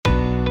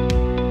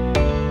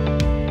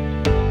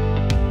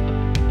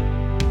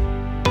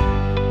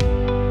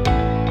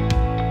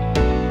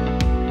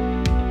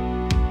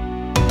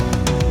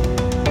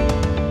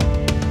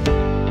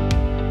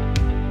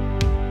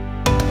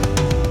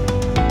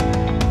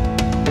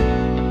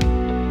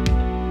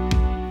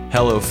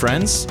Hello,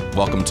 friends.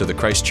 Welcome to the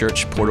Christ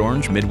Church Port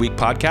Orange Midweek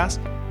Podcast,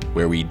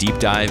 where we deep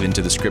dive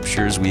into the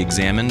scriptures we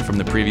examined from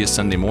the previous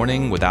Sunday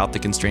morning without the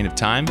constraint of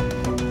time,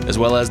 as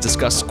well as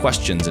discuss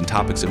questions and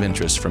topics of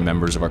interest from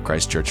members of our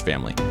Christ Church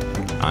family.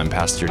 I'm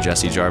Pastor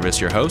Jesse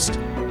Jarvis, your host.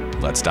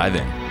 Let's dive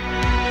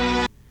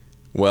in.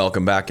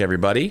 Welcome back,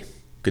 everybody.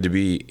 Good to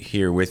be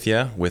here with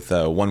you with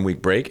a 1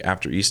 week break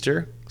after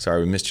Easter.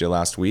 Sorry we missed you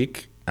last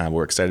week.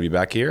 We're excited to be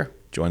back here,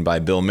 joined by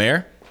Bill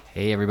Mayer.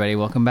 Hey, everybody.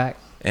 Welcome back.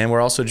 And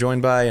we're also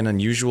joined by an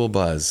unusual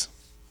buzz.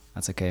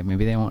 That's okay.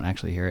 Maybe they won't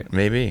actually hear it.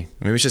 Maybe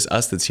it's just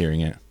us that's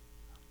hearing it.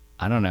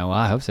 I don't know. Well,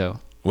 I hope so.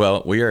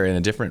 Well, we are in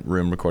a different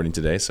room recording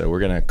today, so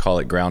we're going to call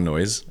it ground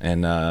noise.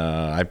 And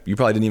you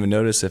probably didn't even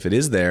notice if it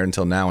is there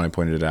until now when I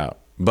pointed it out.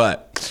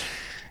 But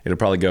it'll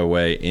probably go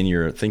away in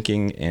your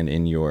thinking and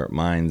in your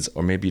minds,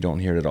 or maybe you don't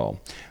hear it at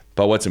all.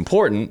 But what's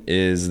important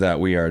is that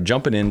we are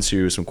jumping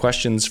into some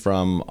questions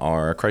from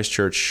our Christ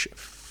Church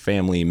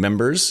family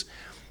members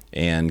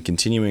and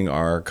continuing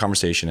our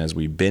conversation as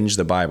we binge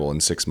the Bible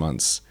in 6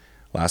 months.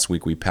 Last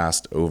week we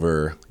passed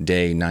over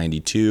day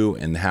 92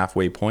 and the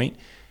halfway point,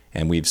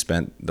 and we've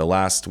spent the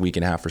last week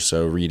and a half or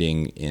so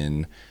reading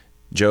in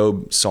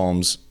Job,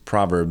 Psalms,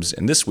 Proverbs,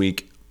 and this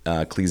week,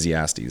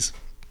 Ecclesiastes.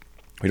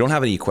 We don't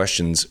have any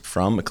questions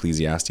from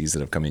Ecclesiastes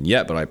that have come in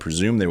yet, but I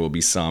presume there will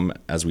be some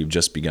as we've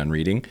just begun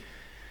reading.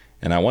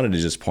 And I wanted to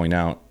just point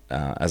out,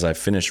 as I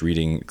finished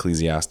reading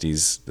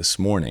Ecclesiastes this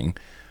morning,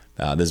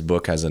 this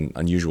book has an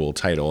unusual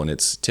title, and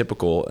it's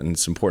typical, and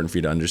it's important for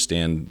you to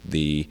understand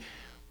the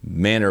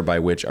manner by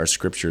which our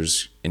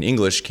scriptures in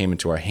English came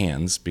into our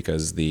hands,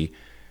 because the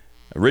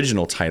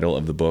original title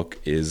of the book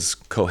is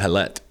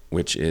Kohelet,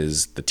 which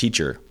is the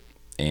teacher,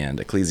 and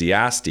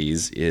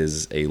Ecclesiastes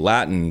is a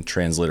Latin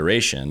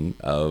transliteration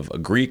of a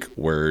Greek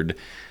word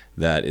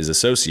that is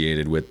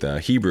associated with the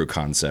Hebrew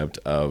concept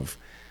of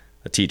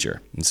a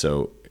teacher. And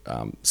so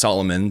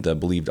Solomon, the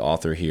believed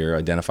author here,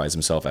 identifies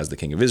himself as the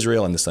king of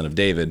Israel and the son of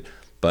David,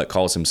 but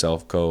calls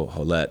himself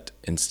Kohelet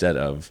instead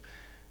of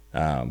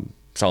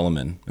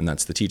Solomon, and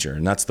that's the teacher.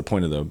 And that's the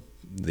point of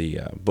the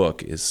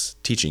book, is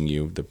teaching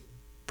you the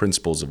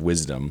principles of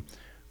wisdom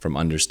from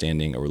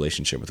understanding a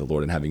relationship with the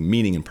Lord and having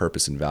meaning and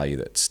purpose and value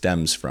that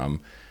stems from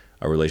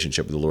a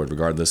relationship with the Lord,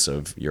 regardless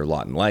of your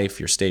lot in life,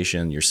 your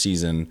station, your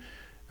season,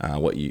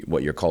 what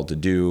you're called to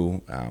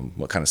do,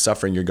 what kind of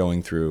suffering you're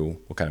going through,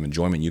 what kind of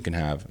enjoyment you can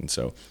have. And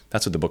so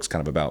that's what the book's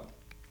kind of about.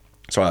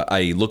 So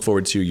I look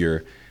forward to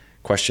your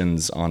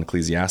questions on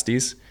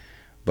Ecclesiastes,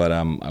 but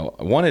I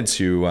wanted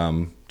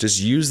to just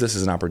use this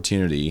as an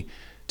opportunity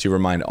to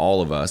remind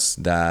all of us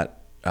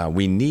that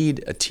we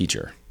need a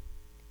teacher.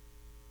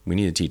 We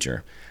need a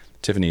teacher.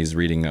 Tiffany's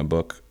reading a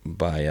book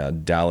by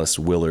Dallas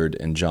Willard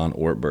and John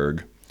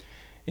Ortberg,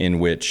 in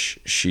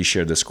which she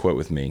shared this quote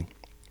with me.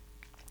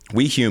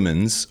 We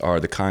humans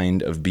are the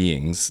kind of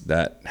beings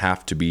that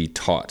have to be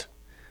taught,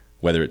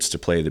 whether it's to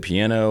play the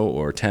piano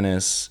or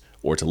tennis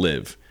or to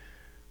live.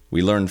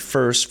 We learn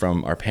first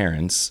from our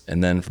parents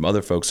and then from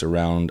other folks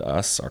around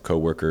us, our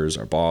coworkers,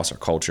 our boss, our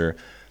culture.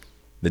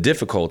 The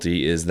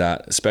difficulty is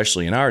that,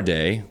 especially in our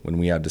day, when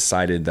we have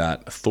decided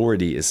that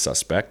authority is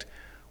suspect,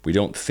 we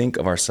don't think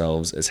of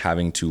ourselves as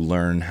having to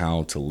learn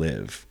how to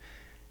live.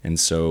 And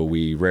so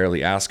we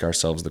rarely ask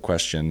ourselves the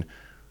question,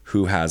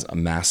 who has a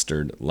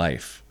mastered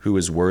life? Who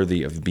is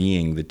worthy of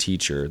being the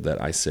teacher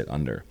that I sit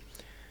under?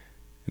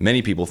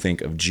 Many people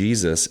think of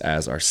Jesus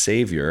as our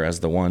Savior,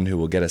 as the one who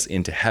will get us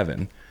into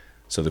heaven.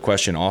 So the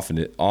question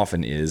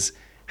often is,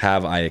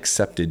 have I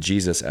accepted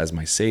Jesus as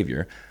my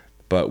Savior?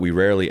 But we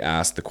rarely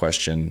ask the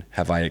question,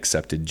 have I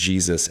accepted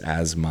Jesus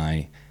as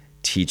my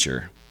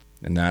teacher?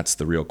 And that's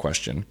the real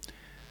question.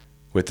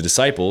 With the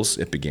disciples,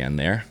 it began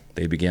there.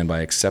 They began by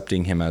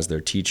accepting him as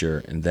their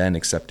teacher and then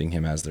accepting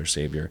him as their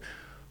Savior,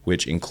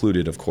 which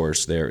included, of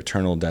course, their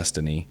eternal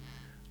destiny,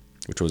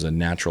 which was a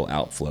natural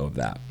outflow of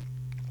that.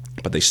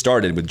 But they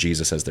started with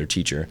Jesus as their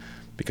teacher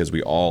because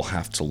we all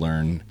have to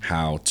learn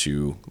how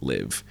to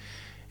live.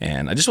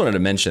 And I just wanted to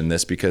mention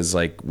this because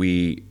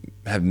we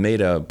have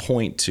made a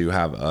point to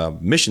have a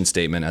mission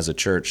statement as a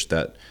church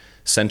that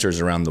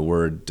centers around the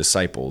word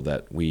disciple,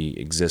 that we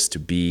exist to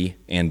be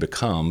and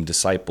become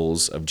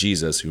disciples of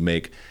Jesus who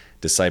make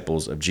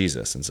disciples of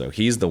Jesus. And so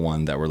he's the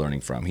one that we're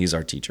learning from. He's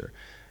our teacher.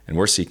 And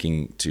we're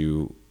seeking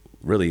to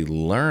really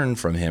learn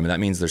from him. And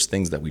that means there's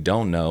things that we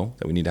don't know,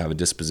 that we need to have a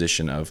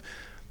disposition of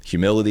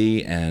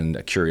humility and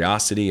a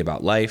curiosity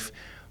about life.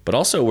 But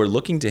also we're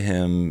looking to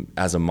him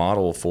as a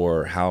model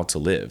for how to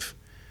live,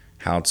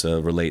 how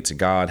to relate to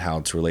God,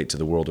 how to relate to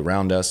the world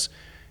around us.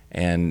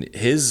 And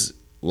his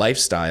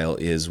lifestyle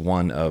is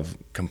one of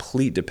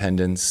complete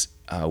dependence,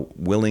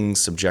 willing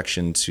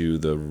subjection to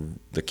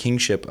the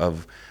kingship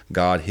of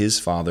God, his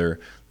Father.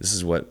 This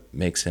is what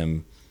makes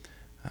him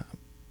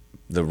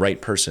the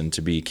right person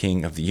to be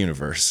king of the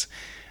universe.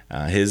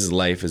 His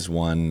life is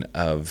one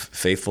of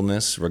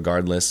faithfulness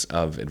regardless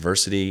of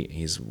adversity.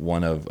 He's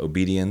one of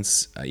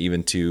obedience,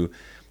 even to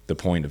the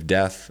point of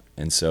death.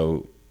 And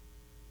so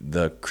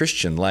the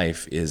Christian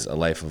life is a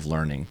life of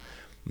learning.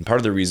 And part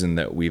of the reason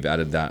that we've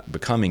added that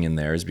becoming in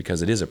there is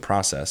because it is a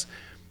process.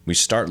 we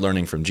start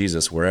learning from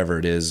Jesus wherever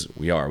it is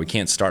we are. We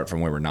can't start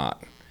from where we're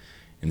not.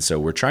 And so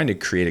we're trying to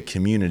create a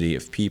community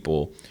of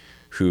people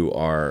who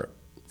are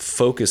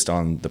focused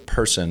on the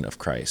person of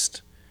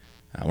Christ.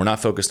 We're not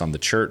focused on the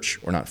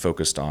church. We're not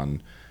focused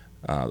on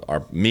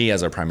me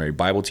as our primary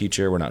Bible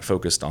teacher. We're not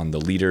focused on the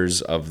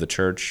leaders of the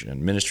church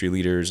and ministry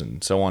leaders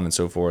and so on and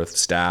so forth,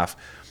 staff,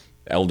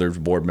 elders,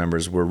 board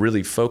members. We're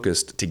really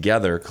focused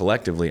together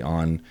collectively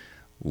on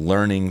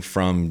learning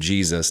from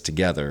Jesus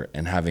together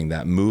and having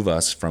that move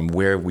us from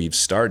where we've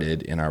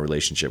started in our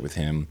relationship with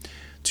him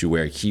to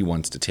where he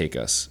wants to take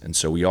us. And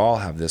so we all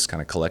have this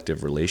kind of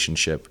collective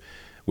relationship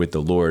with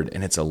the Lord,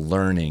 and it's a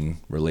learning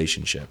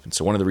relationship. And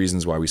so one of the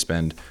reasons why we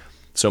spend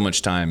so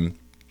much time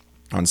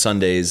on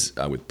Sundays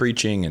with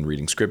preaching and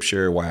reading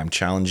scripture, why I'm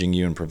challenging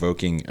you and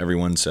provoking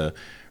everyone to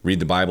read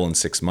the Bible in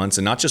 6 months,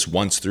 and not just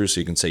once through so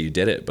you can say you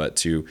did it, but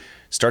to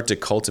start to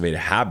cultivate a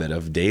habit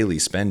of daily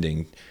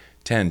spending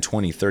 10,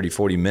 20, 30,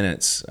 40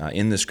 minutes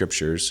in the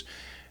scriptures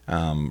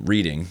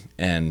reading.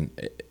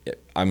 And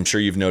I'm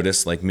sure you've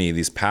noticed, like me,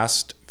 these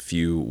past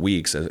few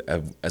weeks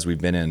as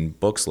we've been in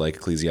books like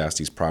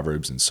Ecclesiastes,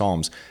 Proverbs, and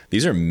Psalms,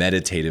 these are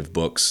meditative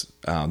books.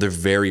 They're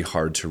very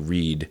hard to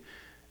read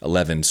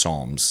 11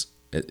 Psalms.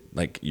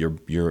 Like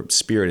your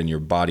spirit and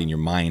your body and your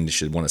mind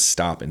should want to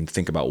stop and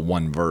think about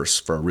one verse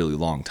for a really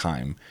long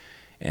time.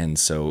 And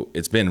so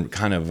it's been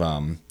kind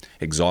of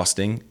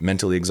exhausting,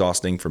 mentally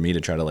exhausting for me to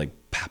try to like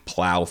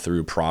plow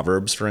through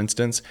Proverbs, for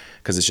instance,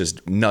 because it's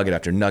just nugget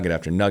after nugget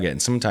after nugget.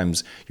 And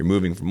sometimes you're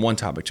moving from one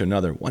topic to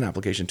another, one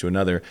application to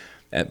another.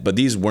 But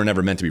these were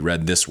never meant to be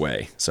read this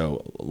way.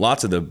 So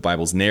lots of the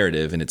Bible's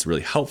narrative, and it's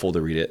really helpful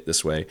to read it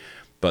this way.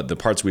 But the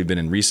parts we've been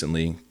in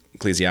recently,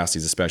 Ecclesiastes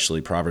especially,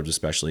 Proverbs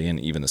especially, and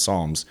even the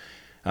Psalms,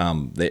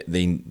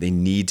 they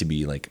need to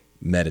be like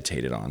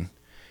meditated on.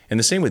 And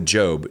the same with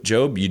Job.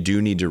 Job, you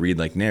do need to read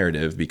like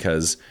narrative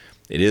because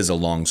it is a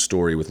long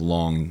story with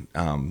long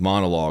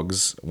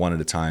monologues one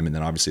at a time, and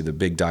then obviously the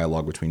big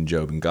dialogue between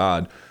Job and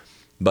God.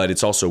 But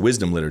it's also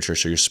wisdom literature,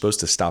 so you're supposed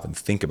to stop and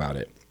think about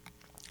it.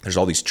 There's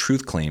all these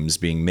truth claims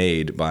being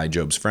made by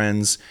Job's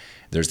friends.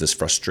 There's this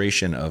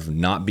frustration of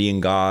not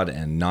being God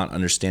and not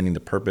understanding the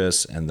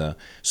purpose and the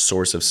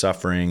source of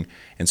suffering.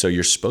 And so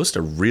you're supposed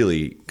to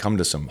really come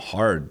to some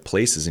hard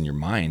places in your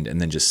mind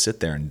and then just sit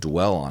there and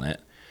dwell on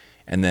it.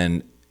 And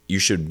then you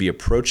should be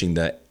approaching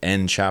the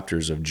end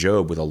chapters of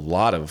Job with a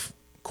lot of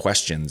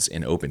questions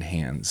in open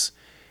hands.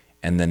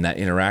 And then that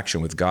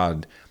interaction with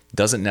God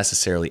doesn't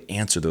necessarily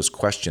answer those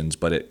questions,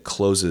 but it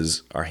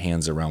closes our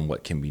hands around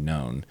what can be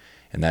known.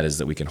 And that is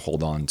that we can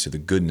hold on to the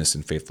goodness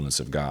and faithfulness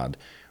of God,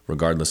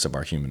 regardless of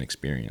our human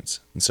experience.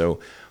 And so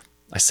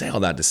I say all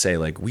that to say,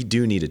 like, we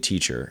do need a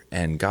teacher,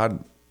 and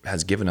God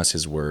has given us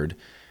his word.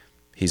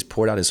 He's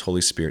poured out his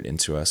Holy Spirit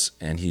into us,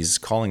 and he's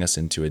calling us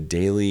into a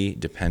daily,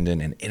 dependent,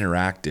 and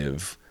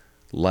interactive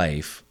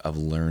life of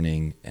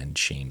learning and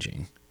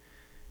changing.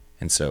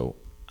 And so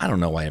I don't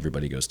know why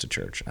everybody goes to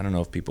church. I don't know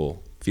if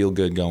people feel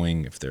good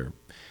going, if they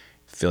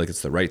feel like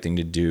it's the right thing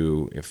to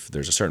do, if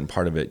there's a certain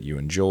part of it you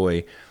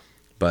enjoy.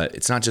 But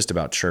it's not just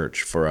about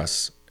church for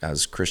us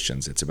as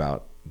Christians. It's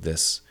about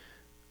this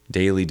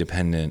daily,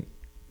 dependent,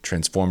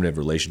 transformative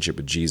relationship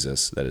with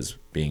Jesus that is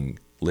being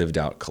lived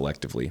out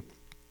collectively.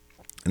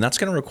 And that's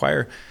going to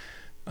require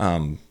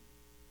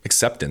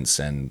acceptance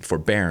and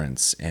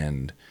forbearance,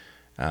 and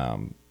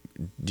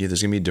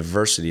there's going to be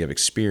diversity of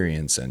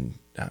experience, and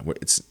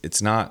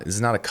it's not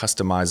a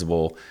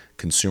customizable,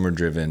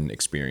 consumer-driven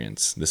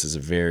experience. This is a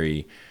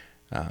very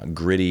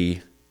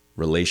gritty,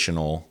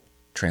 relational,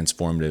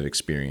 transformative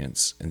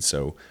experience. And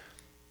so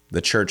the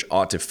church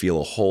ought to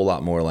feel a whole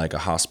lot more like a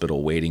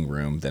hospital waiting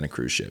room than a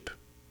cruise ship.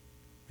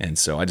 And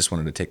so I just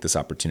wanted to take this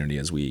opportunity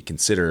as we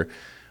consider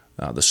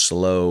the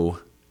slow,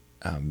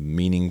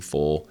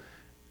 meaningful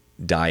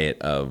diet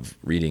of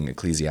reading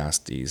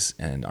Ecclesiastes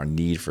and our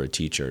need for a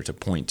teacher to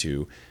point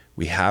to,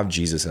 we have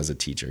Jesus as a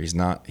teacher.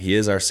 He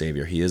is our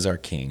Savior. He is our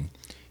King.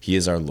 He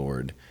is our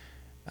Lord.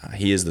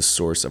 He is the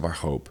source of our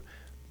hope.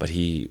 But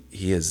he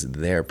is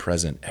there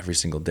present every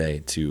single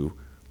day to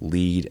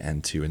lead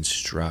and to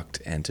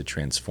instruct and to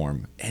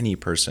transform any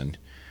person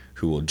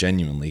who will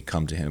genuinely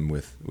come to him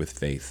with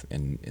faith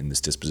in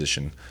this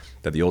disposition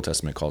that the Old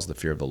Testament calls the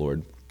fear of the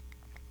Lord.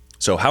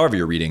 So however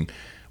you're reading,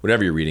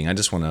 whatever you're reading, I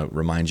just want to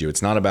remind you,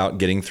 it's not about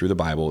getting through the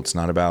Bible. It's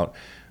not about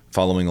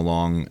following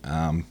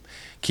along,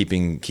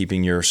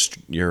 keeping your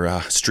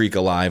streak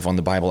alive on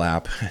the Bible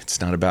app.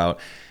 It's not about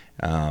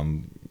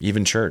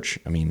even church.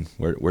 I mean,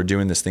 we're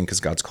doing this thing because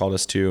God's called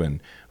us to,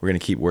 and we're going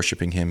to keep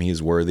worshiping him. He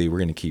is worthy. We're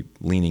going to keep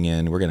leaning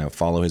in. We're going to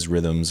follow his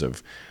rhythms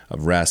of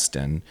rest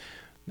and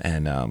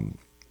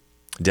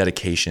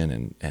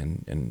dedication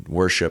and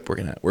worship. We're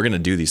going to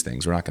do these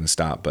things. We're not going to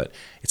stop, but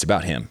it's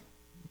about him.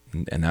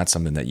 And that's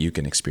something that you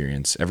can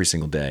experience every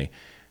single day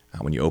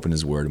when you open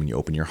his word, when you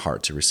open your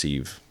heart to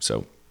receive.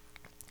 So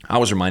I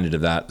was reminded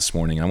of that this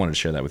morning, and I wanted to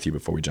share that with you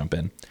before we jump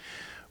in.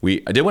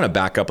 I did want to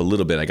back up a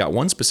little bit. I got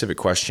one specific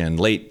question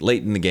late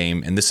in the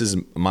game, and this is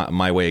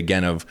my way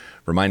again of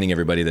reminding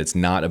everybody that it's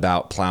not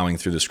about plowing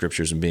through the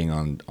scriptures and being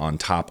on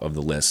top of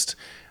the list.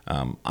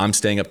 I'm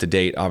staying up to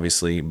date,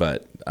 obviously,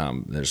 but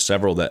there's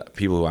several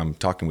people who I'm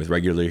talking with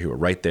regularly who are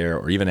right there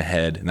or even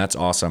ahead, and that's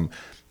awesome.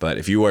 But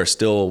if you are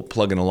still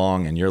plugging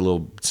along and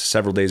you're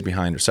several days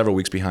behind or several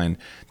weeks behind,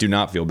 do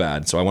not feel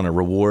bad. So I want to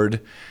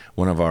reward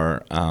one of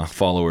our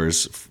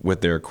followers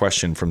with their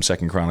question from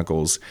 2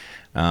 Chronicles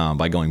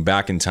by going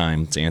back in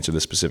time to answer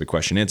this specific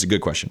question. It's a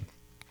good question.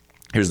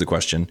 Here's the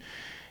question.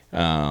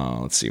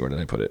 Let's see, where did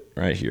I put it?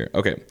 Right here.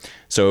 Okay,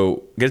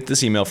 so get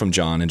this email from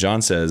John, and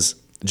John says,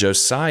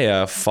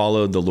 Josiah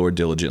followed the Lord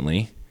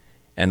diligently,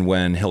 and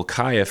when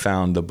Hilkiah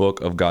found the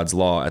book of God's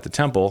law at the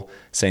temple,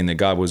 saying that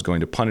God was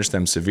going to punish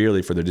them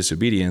severely for their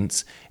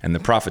disobedience, and the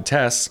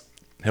prophetess,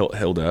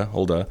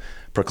 Huldah,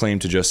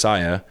 proclaimed to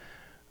Josiah,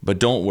 but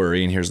don't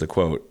worry, and here's the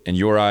quote, and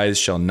your eyes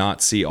shall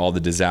not see all the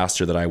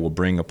disaster that I will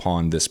bring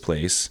upon this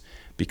place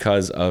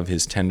because of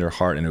his tender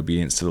heart and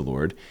obedience to the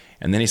Lord.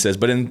 And then he says,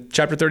 but in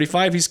chapter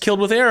 35, he's killed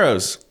with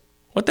arrows.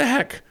 What the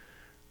heck?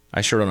 I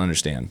sure don't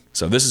understand.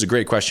 So this is a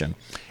great question.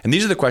 And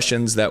these are the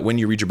questions that when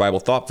you read your Bible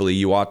thoughtfully,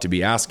 you ought to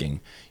be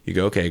asking. You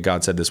go, okay,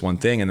 God said this one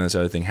thing and this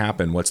other thing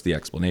happened. What's the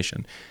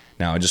explanation?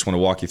 Now, I just want to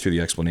walk you through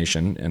the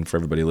explanation. And for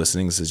everybody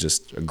listening, this is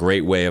just a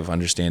great way of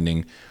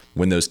understanding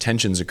when those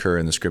tensions occur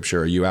in the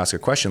scripture, or you ask a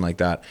question like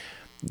that.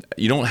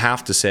 You don't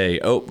have to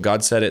say, oh,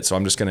 God said it, so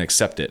I'm just going to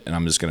accept it. And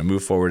I'm just going to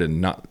move forward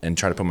and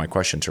try to put my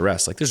question to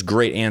rest. Like, there's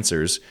great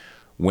answers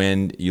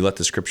when you let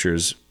the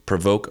scriptures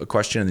provoke a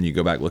question and then you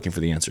go back looking for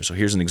the answer. So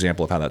here's an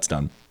example of how that's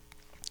done.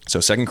 So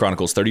 2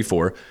 Chronicles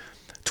 34,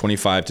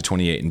 25 to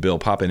 28. And Bill,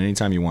 pop in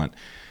anytime you want.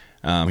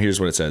 Here's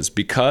what it says.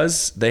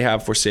 Because they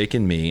have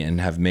forsaken me and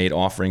have made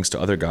offerings to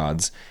other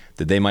gods,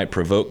 that they might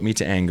provoke me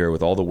to anger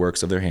with all the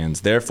works of their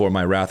hands. Therefore,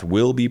 my wrath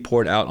will be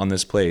poured out on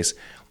this place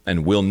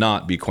and will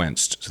not be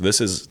quenched. So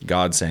this is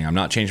God saying, I'm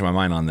not changing my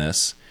mind on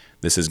this.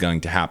 This is going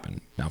to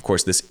happen. Now, of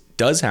course, this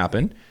does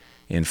happen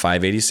in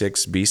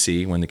 586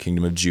 BC, when the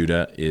kingdom of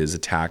Judah is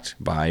attacked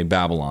by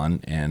Babylon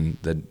and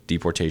the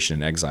deportation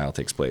and exile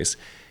takes place.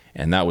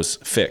 And that was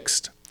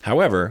fixed.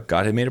 However,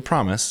 God had made a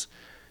promise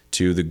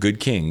to the good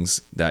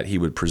kings that he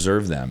would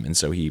preserve them. And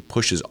so he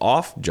pushes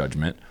off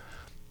judgment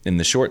in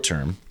the short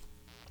term,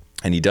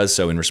 and he does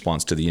so in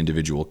response to the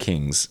individual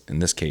kings, in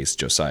this case,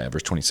 Josiah,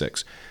 verse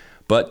 26.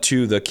 But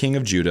to the king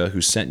of Judah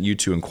who sent you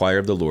to inquire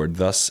of the Lord,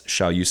 thus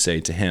shall you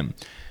say to him,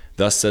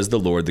 thus says the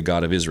Lord, the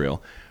God of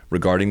Israel,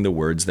 regarding the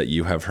words that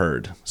you have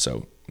heard.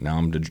 So now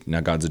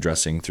God's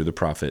addressing through the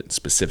prophet,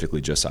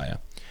 specifically Josiah.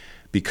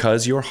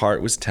 Because your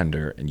heart was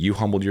tender and you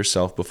humbled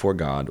yourself before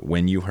God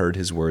when you heard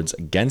his words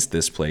against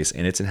this place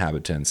and its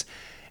inhabitants,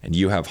 and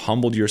you have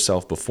humbled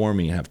yourself before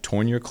me and have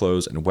torn your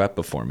clothes and wept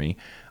before me,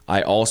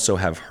 I also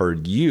have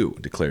heard you,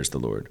 declares the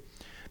Lord.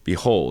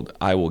 Behold,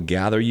 I will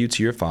gather you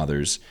to your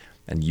fathers,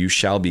 and you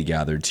shall be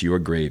gathered to your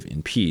grave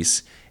in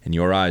peace, and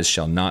your eyes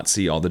shall not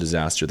see all the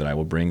disaster that I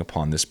will bring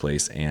upon this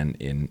place and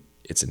in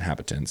its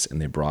inhabitants.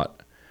 And they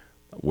brought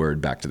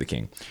word back to the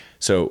king.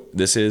 So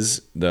this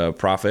is the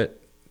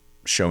prophet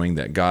showing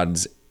that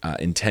God's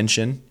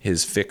intention,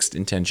 his fixed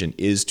intention,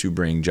 is to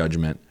bring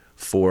judgment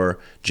for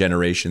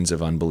generations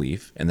of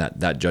unbelief, and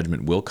that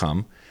judgment will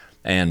come,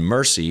 and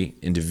mercy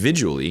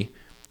individually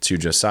to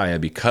Josiah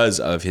because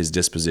of his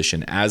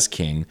disposition as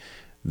king.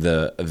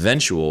 The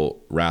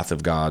eventual wrath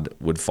of God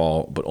would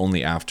fall, but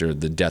only after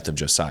the death of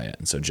Josiah.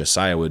 And so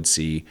Josiah would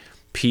see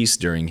peace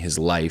during his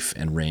life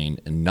and reign,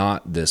 and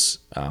not this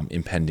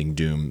impending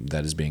doom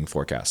that is being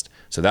forecast.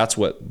 So that's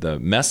what the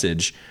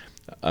message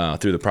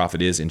through the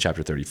prophet is in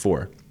chapter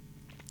 34.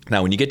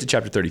 Now, when you get to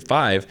chapter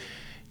 35,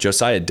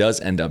 Josiah does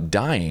end up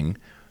dying,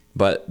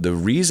 but the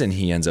reason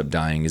he ends up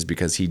dying is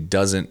because he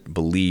doesn't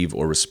believe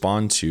or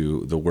respond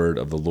to the word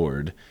of the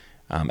Lord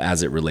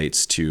as it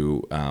relates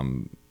to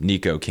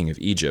Necho, king of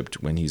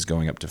Egypt, when he's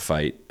going up to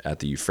fight at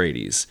the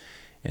Euphrates.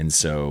 And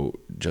so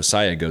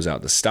Josiah goes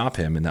out to stop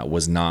him, and that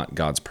was not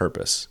God's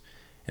purpose.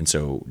 And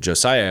so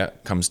Josiah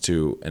comes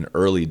to an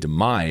early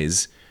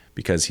demise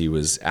because he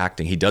was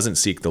acting. He doesn't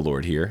seek the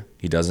Lord here.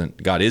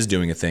 God is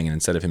doing a thing, and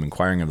instead of him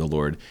inquiring of the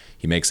Lord,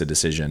 he makes a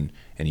decision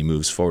and he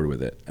moves forward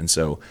with it. And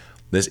so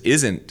this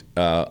isn't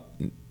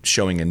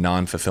showing a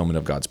non-fulfillment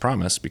of God's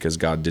promise, because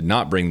God did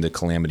not bring the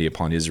calamity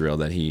upon Israel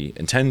that he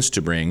intends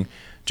to bring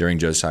during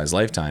Josiah's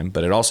lifetime,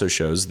 but it also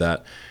shows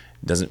that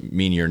doesn't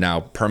mean you're now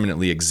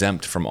permanently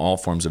exempt from all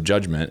forms of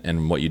judgment,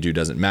 and what you do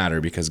doesn't matter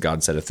because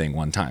God said a thing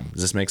one time.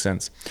 Does this make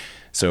sense?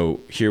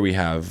 So here we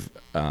have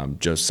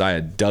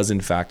Josiah does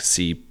in fact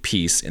see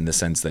peace in the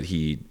sense that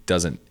he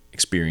doesn't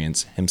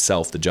experience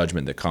himself the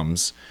judgment that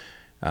comes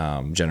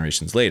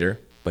generations later,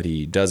 but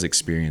he does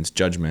experience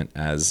judgment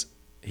as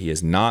he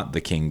is not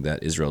the king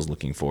that Israel's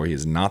looking for. He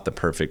is not the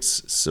perfect,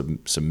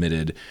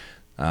 submitted,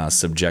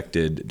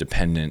 subjected,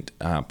 dependent,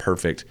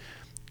 perfect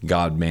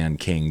God-man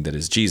king that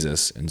is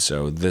Jesus. And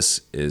so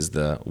this is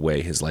the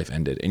way his life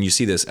ended. And you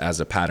see this as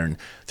a pattern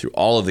through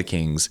all of the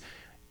kings,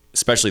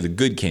 especially the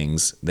good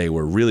kings. They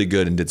were really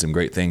good and did some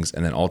great things,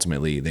 and then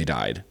ultimately they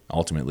died.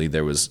 Ultimately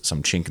there was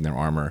some chink in their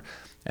armor,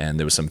 and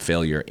there was some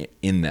failure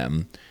in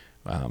them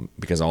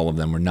because all of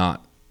them were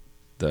not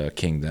the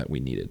king that we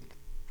needed.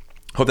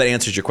 Hope that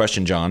answers your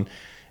question, John.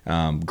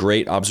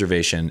 Great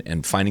observation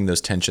and finding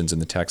those tensions in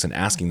the text and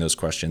asking those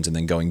questions and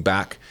then going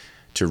back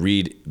to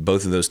read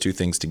both of those two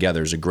things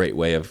together is a great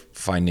way of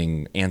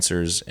finding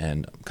answers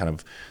and kind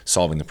of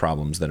solving the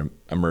problems that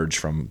emerge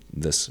from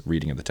this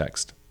reading of the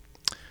text.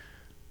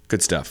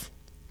 Good stuff.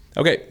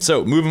 Okay,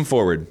 so moving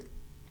forward,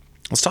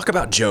 let's talk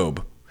about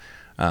Job.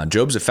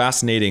 Job's a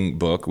fascinating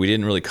book. We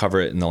didn't really cover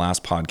it in the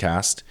last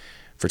podcast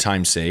for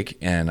time's sake,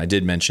 and I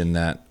did mention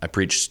that I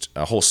preached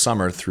a whole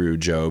summer through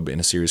Job in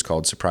a series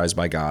called Surprised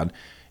by God,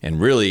 and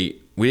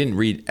really, we didn't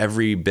read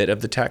every bit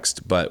of the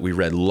text, but we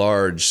read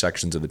large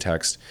sections of the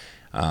text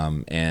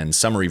and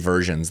summary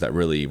versions that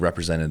really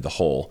represented the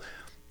whole.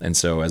 And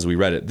so as we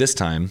read it this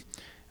time,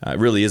 it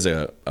really is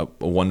a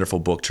wonderful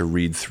book to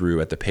read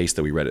through at the pace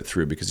that we read it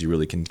through, because you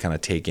really can kind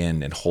of take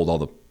in and hold all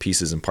the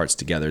pieces and parts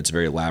together. It's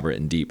very elaborate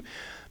and deep.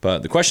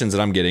 But the questions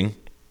that I'm getting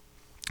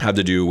have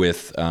to do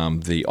with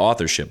the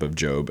authorship of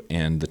Job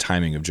and the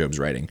timing of Job's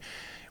writing.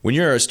 When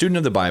you're a student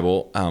of the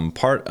Bible,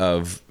 part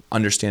of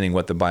understanding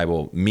what the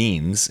Bible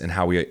means and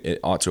how it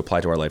ought to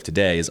apply to our life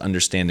today is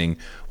understanding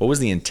what was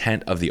the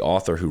intent of the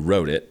author who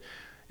wrote it,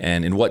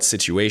 and in what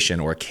situation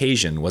or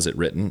occasion was it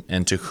written,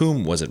 and to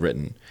whom was it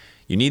written.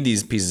 You need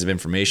these pieces of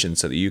information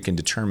so that you can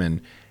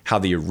determine how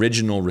the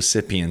original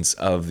recipients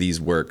of these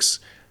works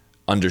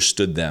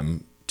understood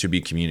them to be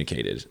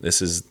communicated.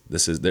 This is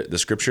the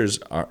scriptures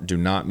do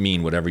not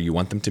mean whatever you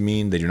want them to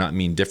mean. They do not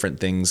mean different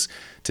things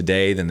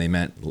today than they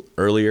meant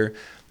earlier.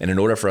 And in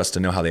order for us to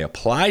know how they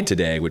apply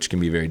today, which can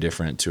be very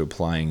different to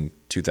applying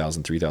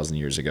 2,000, 3,000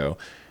 years ago,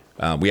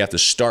 we have to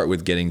start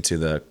with getting to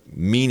the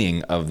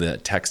meaning of the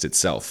text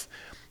itself.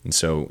 And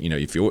so,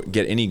 if you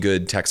get any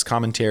good text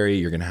commentary,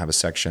 you're going to have a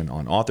section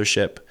on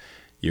authorship.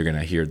 You're going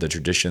to hear the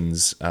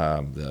traditions,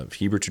 the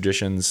Hebrew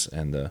traditions,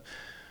 and the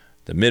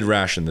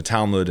Midrash and the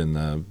Talmud and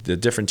the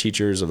different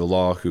teachers of the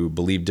law who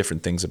believe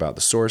different things about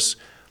the source.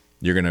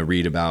 You're going to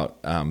read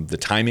about the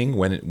timing,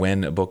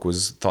 when a book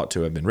was thought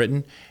to have been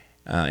written,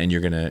 and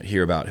you're going to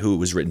hear about who it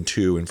was written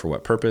to and for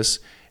what purpose.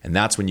 And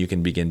that's when you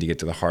can begin to get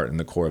to the heart and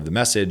the core of the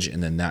message,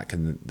 and then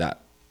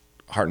that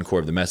heart and core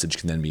of the message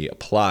can then be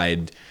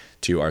applied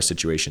to our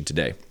situation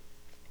today.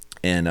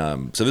 And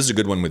so this is a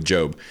good one with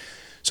Job.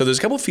 So there's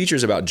a couple of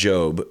features about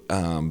Job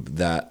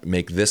that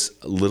make this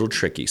a little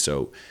tricky.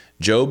 So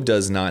Job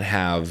does not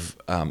have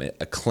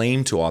a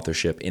claim to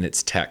authorship in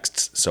its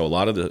texts. So a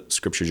lot of the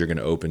scriptures you're going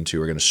to open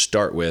to are going to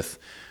start with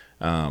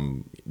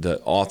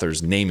the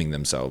authors naming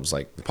themselves,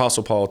 like the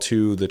Apostle Paul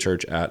to the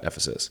church at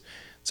Ephesus.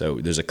 So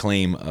there's a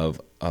claim of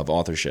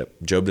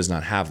authorship. Job does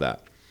not have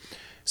that.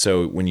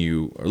 So when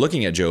you are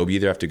looking at Job, you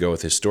either have to go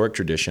with historic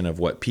tradition of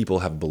what people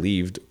have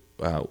believed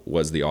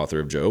was the author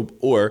of Job,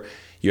 or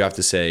you have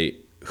to say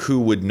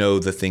who would know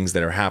the things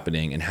that are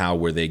happening and how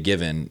were they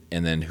given,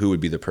 and then who would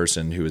be the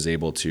person who is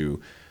able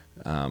to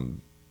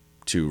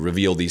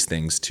reveal these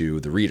things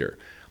to the reader.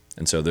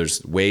 And so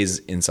there's ways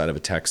inside of a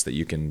text that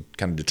you can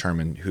kind of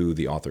determine who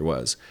the author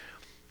was.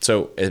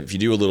 So if you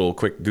do a little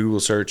quick Google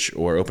search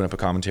or open up a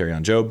commentary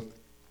on Job,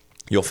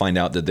 you'll find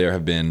out that there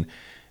have been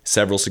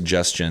several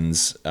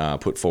suggestions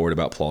put forward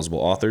about plausible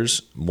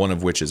authors, one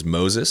of which is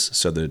Moses.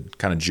 So the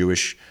kind of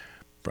Jewish,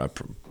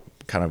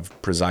 kind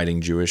of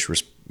presiding Jewish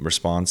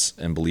response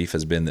and belief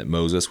has been that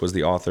Moses was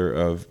the author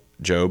of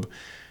Job.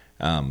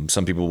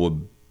 Some people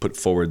would put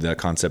forward the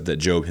concept that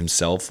Job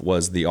himself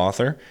was the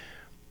author,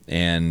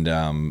 and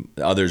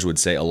others would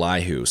say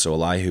Elihu. So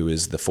Elihu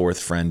is the fourth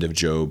friend of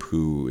Job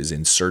who is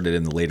inserted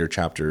in the later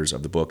chapters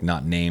of the book,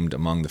 not named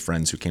among the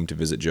friends who came to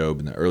visit Job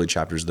in the early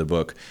chapters of the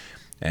book.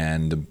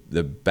 And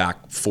the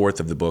back fourth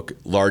of the book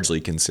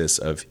largely consists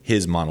of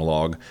his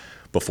monologue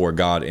before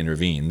God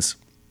intervenes.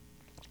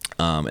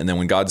 And then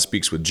when God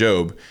speaks with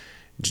Job,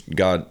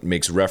 God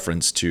makes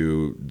reference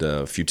to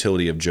the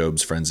futility of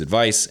Job's friend's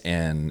advice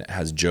and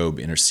has Job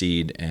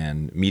intercede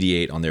and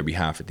mediate on their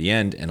behalf at the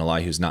end, and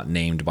Elihu's not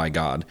named by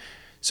God.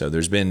 So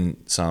there's been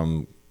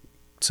some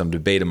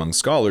debate among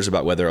scholars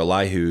about whether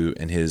Elihu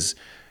and his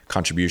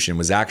contribution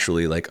was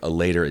actually like a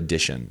later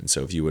addition. And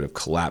so if you would have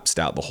collapsed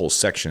out the whole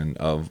section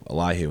of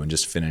Elihu and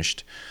just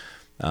finished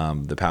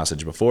the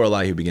passage before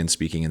Elihu begins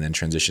speaking and then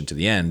transition to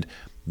the end,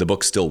 the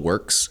book still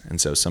works. And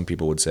so some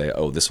people would say,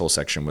 oh, this whole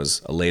section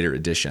was a later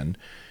addition.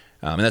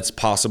 And that's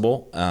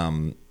possible.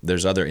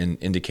 There's other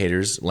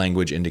indicators,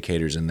 language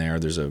indicators in there.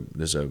 There's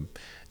a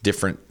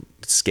different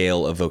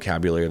scale of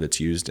vocabulary that's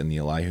used in the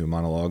Elihu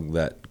monologue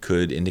that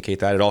could indicate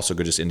that. It also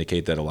could just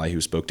indicate that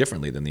Elihu spoke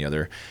differently than the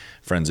other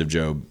friends of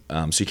Job.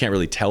 So you can't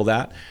really tell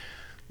that.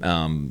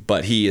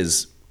 But he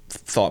is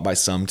thought by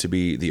some to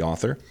be the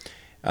author.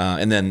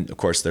 And then, of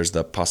course, there's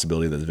the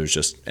possibility that there's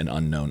just an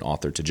unknown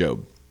author to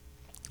Job.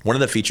 One of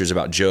the features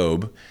about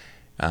Job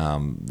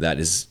that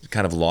is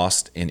kind of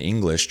lost in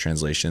English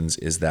translations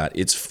is that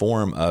its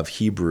form of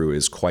Hebrew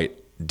is quite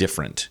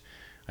different.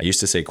 I used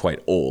to say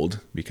quite old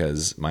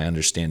because my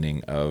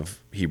understanding of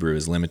Hebrew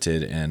is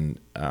limited, and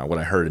what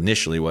I heard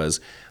initially was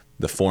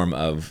the form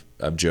of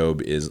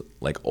Job is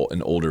like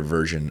an older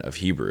version of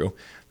Hebrew.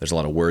 There's a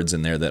lot of words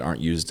in there that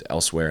aren't used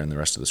elsewhere in the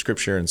rest of the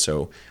scripture, and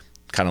so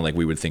kind of like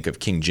we would think of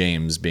King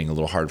James being a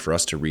little hard for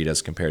us to read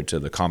as compared to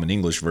the common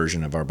English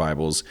version of our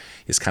Bibles,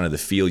 is kind of the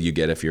feel you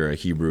get if you're a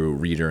Hebrew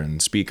reader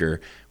and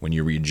speaker when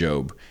you read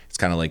Job. It's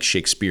kind of like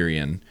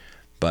Shakespearean,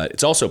 but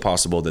it's also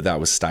possible that that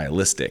was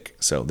stylistic.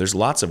 So there's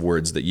lots of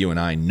words that you and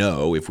I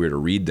know if we were to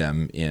read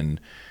them in,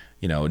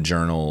 a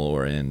journal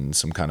or in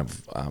some kind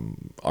of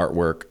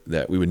artwork,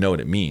 that we would know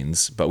what it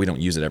means, but we don't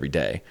use it every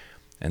day.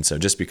 And so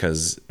just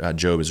because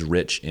Job is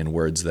rich in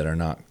words that are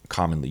not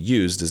commonly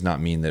used does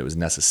not mean that it was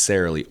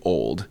necessarily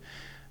old,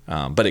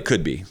 but it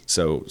could be.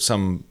 So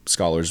some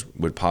scholars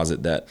would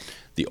posit that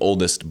the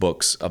oldest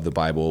books of the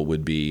Bible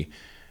would be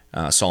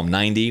Psalm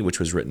 90, which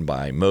was written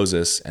by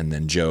Moses, and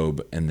then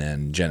Job, and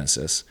then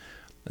Genesis.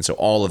 And so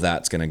all of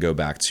that's going to go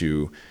back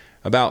to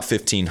about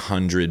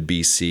 1500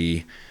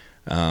 BC,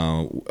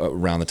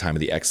 around the time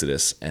of the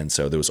Exodus. And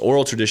so there was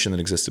oral tradition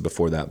that existed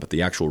before that, but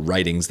the actual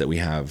writings that we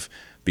have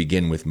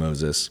begin with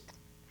Moses.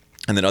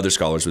 And then other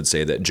scholars would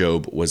say that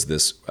Job was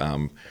this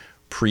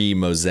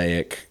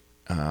pre-Mosaic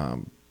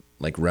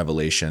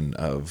revelation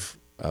of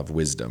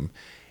wisdom.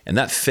 And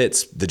that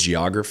fits the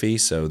geography.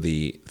 So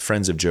the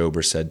friends of Job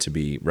are said to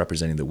be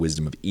representing the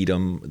wisdom of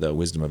Edom, the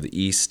wisdom of the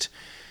East.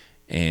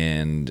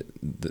 And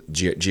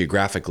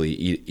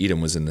geographically, Edom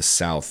was in the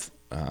south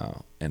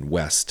and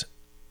west.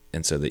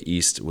 And so the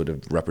East would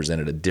have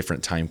represented a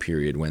different time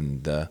period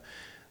when the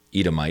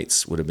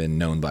Edomites would have been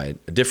known by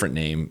a different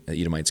name. The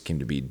Edomites came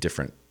to be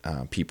different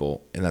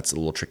people, and that's a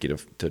little tricky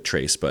to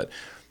trace. But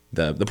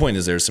the point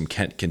is there's some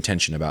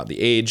contention about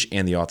the age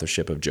and the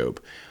authorship of Job.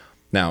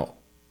 Now,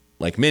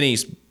 like many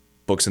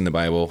books in the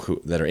Bible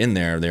that are in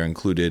there, they're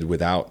included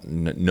without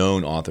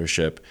known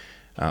authorship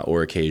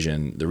or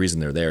occasion. The reason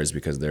they're there is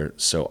because they're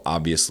so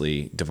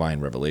obviously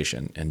divine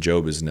revelation, and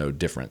Job is no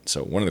different.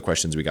 So one of the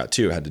questions we got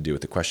too had to do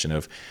with the question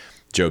of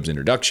Job's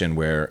introduction,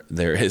 where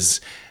there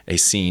is a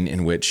scene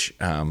in which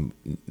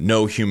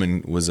no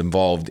human was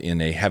involved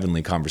in a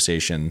heavenly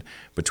conversation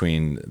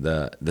between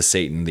the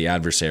Satan, the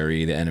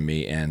adversary, the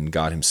enemy, and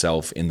God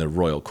himself in the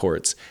royal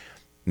courts.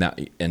 Now,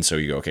 and so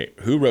you go, okay,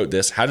 who wrote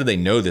this? How did they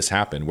know this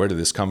happened? Where did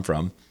this come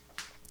from?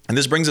 And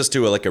this brings us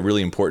to a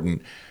really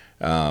important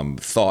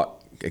thought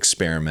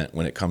experiment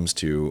when it comes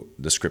to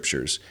the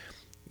scriptures.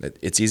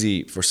 It's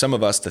easy for some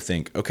of us to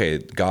think, okay,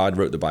 God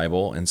wrote the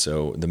Bible, and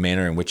so the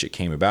manner in which it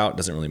came about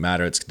doesn't really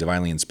matter. It's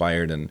divinely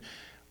inspired, and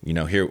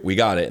here we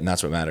got it, and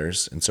that's what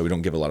matters. And so we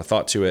don't give a lot of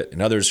thought to it.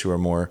 And others who are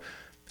more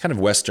kind of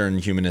Western,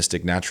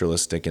 humanistic,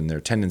 naturalistic in their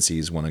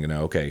tendencies want to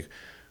know, okay,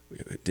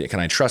 can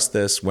I trust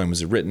this? When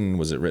was it written?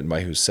 Was it written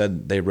by who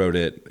said they wrote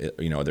it?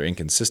 Are there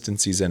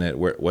inconsistencies in it?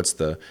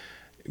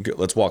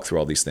 Let's walk through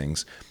all these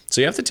things. So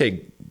you have to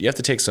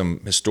take some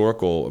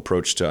historical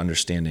approach to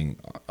understanding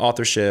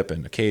authorship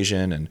and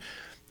occasion and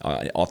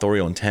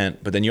authorial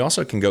intent, but then you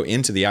also can go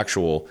into the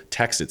actual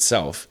text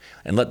itself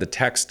and let the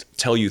text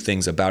tell you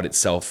things about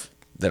itself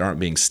that aren't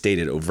being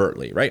stated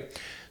overtly, right?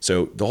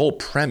 So the whole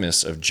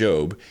premise of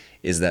Job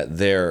is that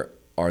there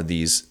are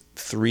these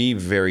three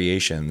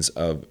variations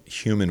of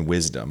human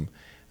wisdom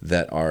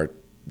that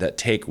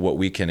take what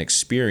we can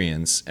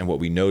experience and what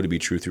we know to be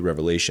true through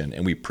revelation,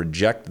 and we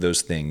project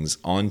those things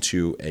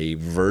onto a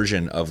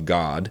version of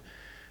God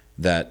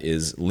that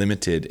is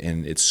limited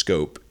in its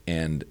scope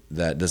and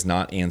that does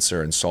not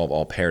answer and solve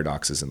all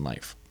paradoxes in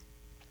life.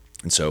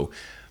 And so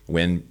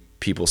when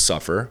people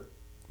suffer,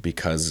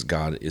 because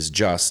God is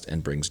just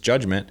and brings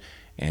judgment,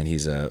 and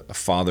he's a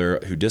father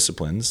who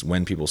disciplines,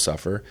 when people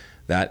suffer,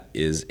 that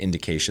is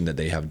indication that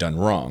they have done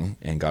wrong,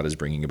 and God is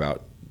bringing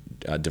about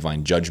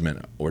divine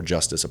judgment or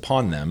justice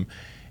upon them,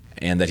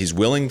 and that he's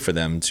willing for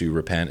them to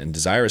repent and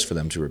desirous for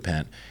them to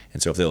repent.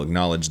 And so if they'll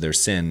acknowledge their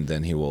sin,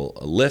 then he will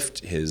lift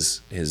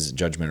his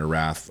judgment or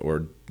wrath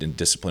or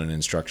discipline and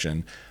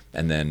instruction,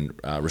 and then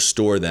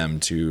restore them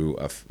to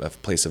a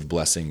place of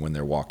blessing when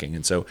they're walking.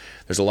 And so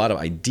there's a lot of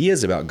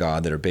ideas about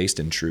God that are based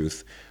in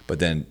truth, but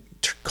then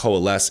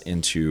coalesce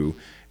into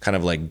kind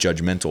of like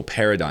judgmental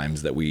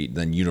paradigms that we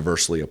then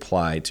universally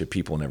apply to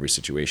people in every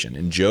situation.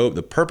 And Job,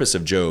 the purpose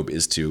of Job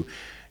is to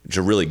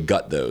really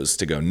gut those,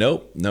 to go,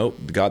 nope,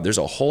 God, there's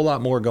a whole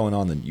lot more going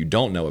on than you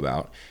don't know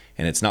about,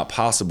 and it's not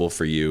possible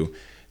for you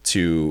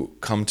to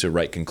come to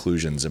right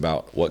conclusions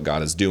about what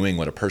God is doing,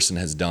 what a person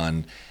has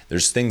done.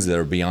 There's things that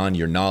are beyond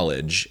your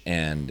knowledge,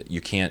 and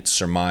you can't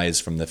surmise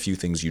from the few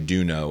things you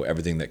do know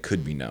everything that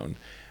could be known.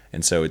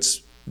 And so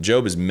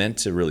Job is meant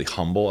to really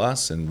humble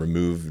us and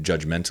remove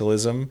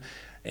judgmentalism,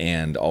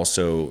 and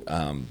also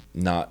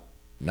not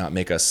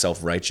make us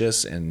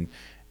self-righteous and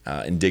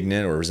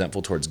indignant or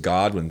resentful towards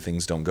God when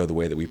things don't go the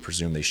way that we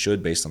presume they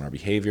should based on our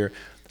behavior.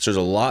 So there's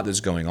a lot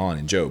that's going on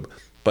in Job.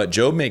 But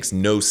Job makes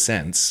no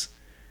sense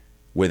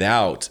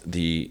without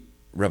the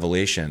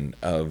revelation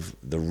of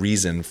the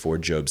reason for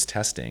Job's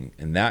testing.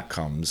 And that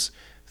comes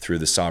through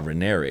the sovereign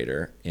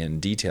narrator in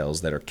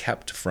details that are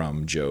kept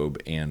from Job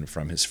and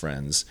from his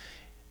friends,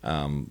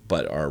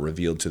 but are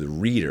revealed to the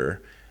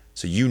reader.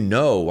 So you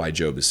know why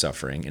Job is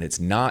suffering, and it's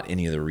not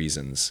any of the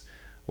reasons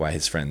why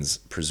his friends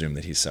presume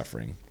that he's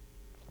suffering.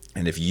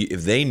 And if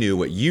they knew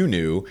what you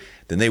knew,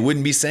 then they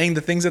wouldn't be saying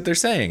the things that they're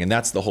saying. And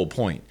that's the whole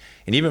point.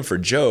 And even for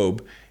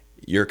Job,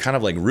 you're kind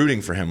of like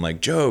rooting for him,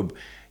 like, Job,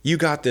 you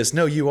got this.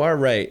 No, you are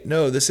right.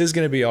 No, this is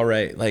going to be all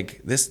right.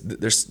 Like this,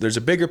 there's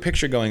a bigger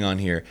picture going on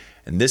here.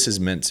 And this is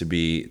meant to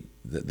be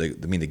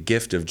the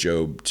gift of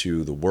Job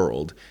to the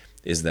world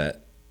is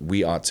that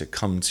we ought to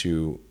come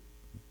to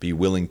be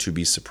willing to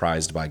be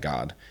surprised by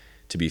God,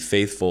 to be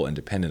faithful and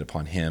dependent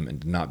upon him,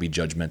 and to not be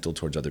judgmental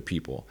towards other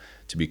people,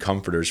 to be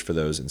comforters for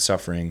those in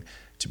suffering,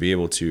 to be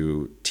able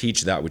to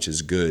teach that which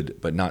is good,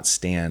 but not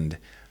stand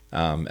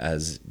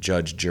as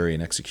judge, jury,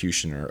 and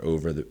executioner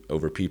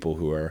over people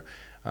who are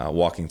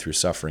walking through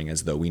suffering,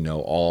 as though we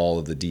know all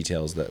of the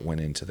details that went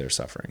into their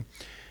suffering.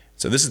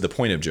 So this is the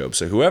point of Job.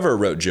 So whoever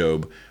wrote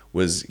Job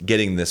was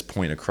getting this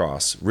point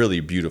across really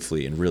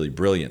beautifully and really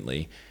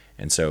brilliantly.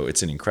 And so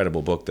it's an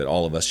incredible book that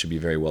all of us should be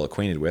very well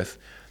acquainted with.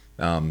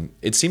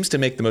 It seems to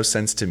make the most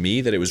sense to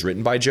me that it was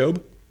written by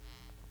Job.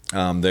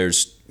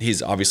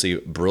 He's obviously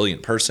a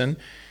brilliant person.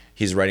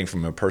 He's writing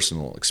from a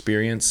personal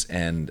experience,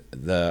 and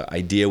the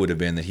idea would have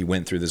been that he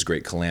went through this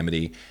great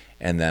calamity,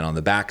 and then on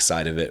the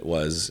backside of it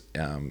was,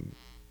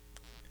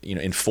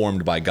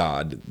 informed by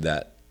God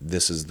that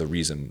this is the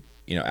reason,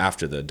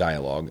 after the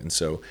dialogue. And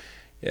so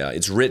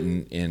it's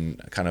written in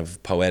a kind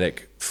of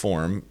poetic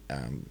form,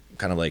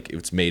 kind of like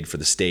it's made for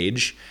the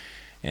stage.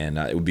 And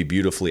it would be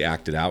beautifully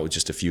acted out with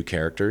just a few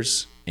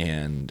characters,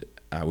 and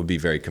would be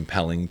very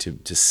compelling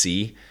to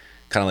see.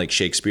 Kind of like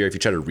Shakespeare. If you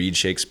try to read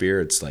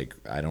Shakespeare, it's like,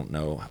 I don't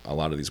know a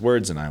lot of these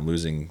words and I'm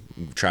losing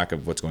track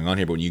of what's going on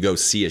here. But when you go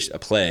see a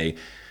play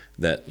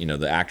that,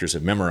 the actors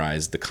have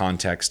memorized, the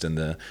context and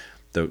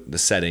the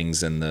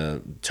settings and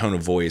the tone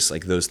of voice,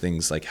 like those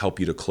things like help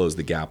you to close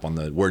the gap on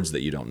the words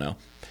that you don't know.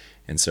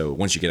 And so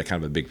once you get a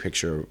kind of a big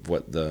picture of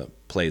what the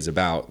play is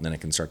about, then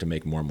it can start to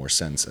make more and more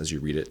sense as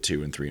you read it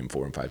 2 and 3 and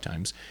 4 and 5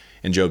 times.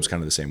 And Job's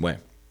kind of the same way.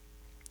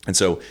 And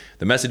so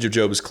the message of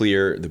Job is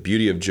clear. The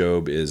beauty of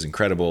Job is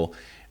incredible.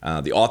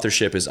 The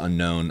authorship is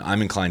unknown.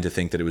 I'm inclined to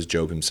think that it was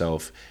Job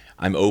himself.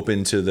 I'm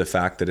open to the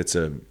fact that it's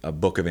a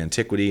book of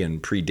antiquity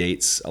and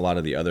predates a lot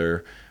of the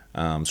other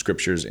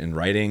scriptures in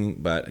writing,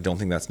 but I don't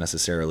think that's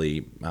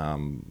necessarily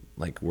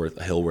worth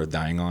a hill worth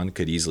dying on.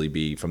 Could easily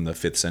be from the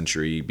 5th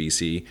century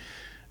BC.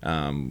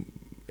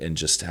 And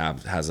just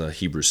has a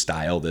Hebrew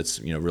style that's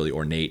really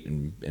ornate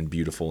and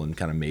beautiful and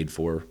kind of made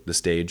for the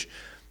stage.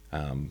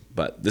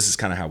 But this is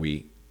kind of how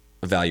we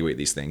evaluate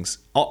these things.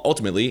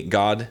 Ultimately,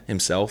 God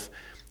himself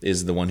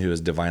is the one who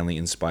has divinely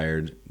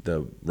inspired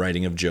the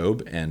writing of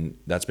Job, and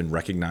that's been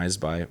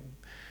recognized by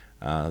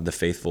the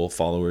faithful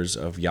followers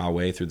of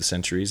Yahweh through the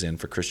centuries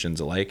and for Christians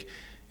alike.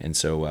 And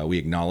so we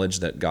acknowledge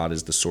that God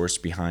is the source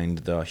behind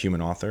the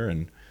human author,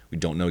 and we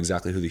don't know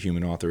exactly who the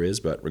human author is,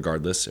 but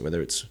regardless,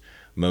 whether it's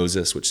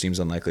Moses, which seems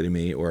unlikely to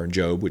me, or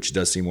Job, which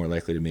does seem more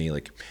likely to me,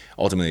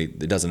 ultimately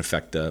it doesn't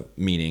affect the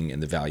meaning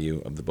and the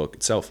value of the book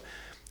itself.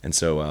 And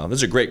so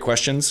those are great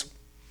questions,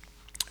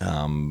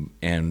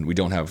 and we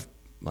don't have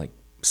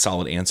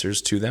solid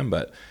answers to them,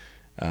 but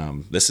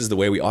this is the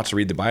way we ought to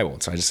read the Bible.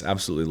 So I just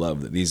absolutely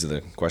love that these are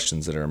the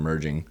questions that are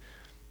emerging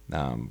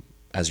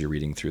as you're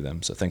reading through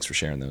them. So thanks for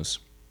sharing those.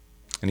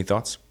 Any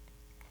thoughts?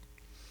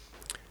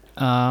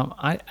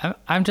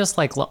 I'm just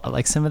like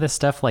some of this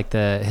stuff, like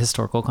the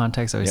historical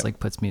context always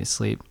puts me to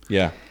sleep.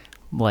 Yeah.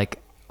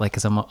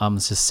 Cause I'm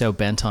just so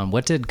bent on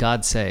what did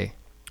God say?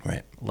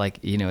 Right.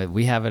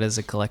 We have it as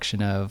a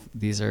collection of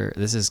this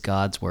is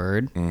God's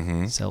word.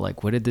 Mm-hmm. So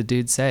what did the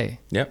dude say?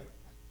 Yep.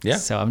 Yeah.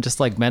 So I'm just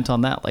bent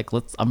on that.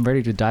 I'm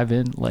ready to dive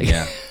in.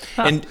 Yeah.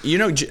 And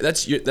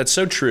that's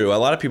so true. A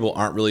lot of people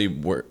aren't really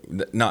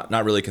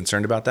not really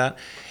concerned about that.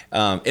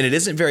 And it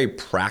isn't very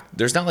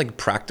there's not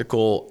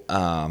practical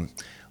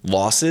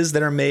losses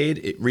that are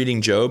made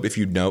reading Job if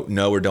you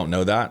know or don't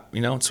know that,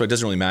 so it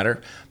doesn't really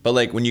matter.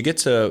 But when you get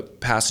to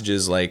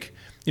passages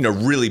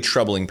really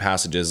troubling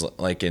passages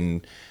like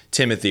in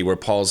Timothy where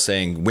Paul's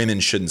saying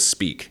women shouldn't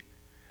speak,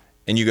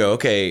 and you go,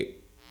 okay,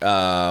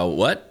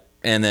 what?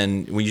 And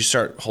then when you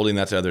start holding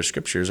that to other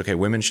scriptures, okay,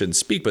 women shouldn't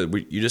speak,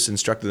 but you just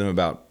instructed them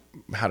about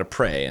how to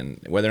pray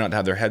and whether or not to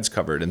have their heads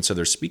covered. And so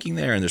they're speaking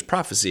there and there's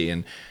prophecy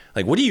and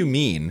what do you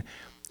mean?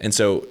 And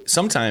so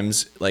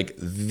sometimes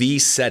the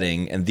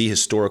setting and the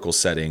historical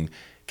setting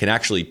can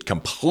actually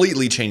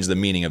completely change the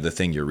meaning of the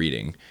thing you're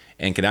reading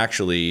and can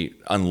actually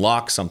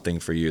unlock something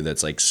for you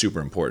that's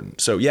super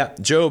important. So yeah,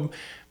 Job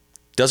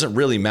doesn't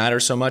really matter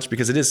so much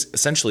because it is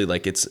essentially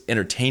it's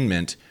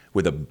entertainment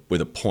with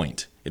a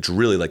point. It's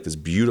really this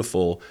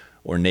beautiful,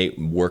 ornate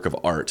work of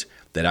art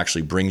that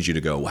actually brings you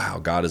to go, wow,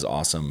 God is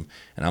awesome,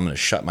 and I'm going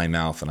to shut my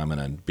mouth and I'm going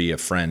to be a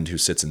friend who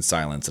sits in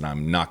silence and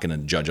I'm not going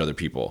to judge other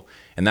people.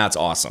 And that's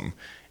awesome.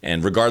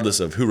 And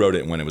regardless of who wrote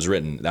it and when it was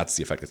written, that's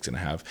the effect it's going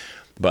to have.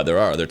 But there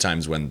are other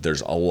times when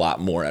there's a lot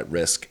more at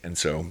risk, and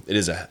so it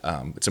is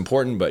it's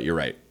important. But you're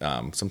right.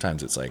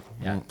 Sometimes it's like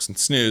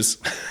snooze.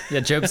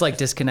 Yeah, Job's like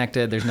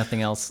disconnected. There's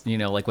nothing else,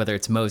 like whether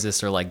it's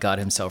Moses or like God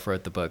himself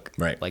wrote the book.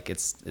 Right. Like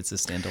it's a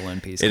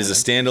standalone piece. It is a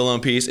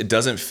standalone piece. It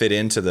doesn't fit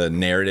into the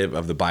narrative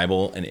of the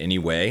Bible in any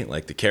way.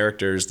 Like the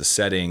characters, the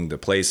setting, the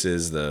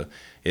places,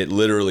 it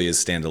literally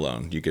is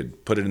standalone. You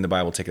could put it in the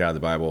Bible, take it out of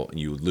the Bible, and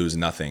you lose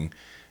nothing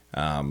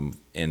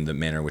in the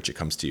manner in which it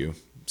comes to you.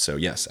 So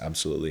yes,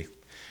 absolutely.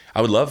 I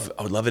would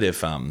love it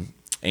if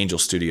Angel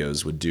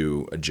Studios would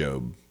do a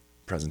Job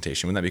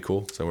presentation. Wouldn't that be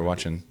cool? So we're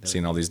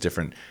seeing all these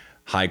different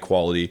high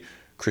quality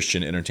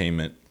Christian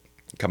entertainment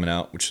coming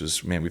out, which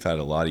is, man, we've had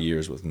a lot of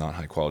years with not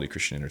high quality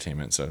Christian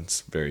entertainment. So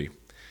it's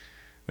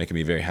making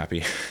me very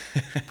happy.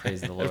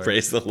 Praise the Lord.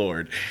 Praise the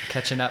Lord.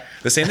 Catching up.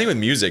 The same thing with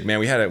music, man.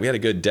 We had a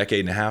good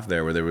decade and a half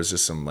there where there was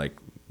just some like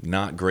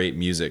not great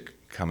music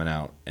coming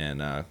out,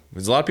 and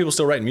there's a lot of people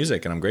still writing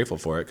music, and I'm grateful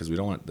for it because we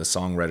don't want the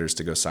songwriters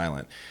to go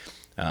silent.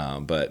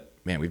 But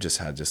man, we've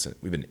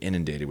been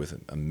inundated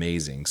with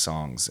amazing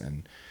songs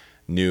and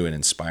new and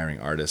inspiring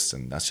artists,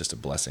 and that's just a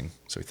blessing.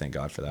 So we thank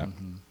God for that.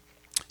 Mm-hmm.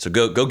 So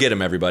go get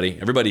them,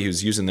 everybody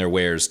who's using their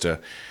wares to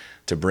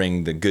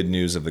bring the good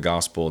news of the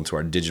gospel into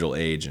our digital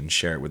age and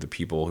share it with the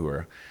people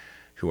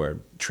who are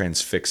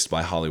transfixed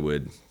by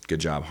Hollywood. Good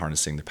job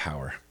harnessing the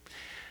power.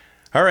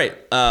 All right,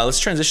 let's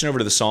transition over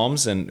to the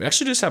Psalms, and we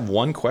actually just have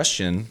one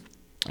question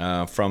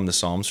from the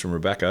Psalms from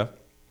Rebecca.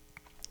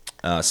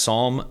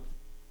 Psalm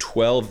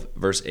 12,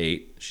 verse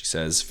 8, she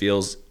says,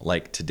 feels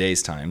like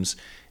today's times.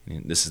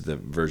 And this is the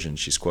version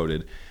she's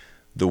quoted.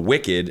 The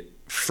wicked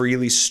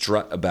freely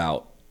strut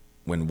about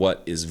when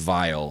what is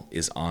vile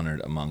is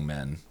honored among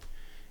men.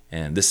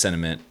 And this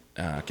sentiment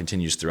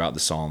continues throughout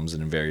the Psalms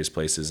and in various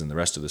places in the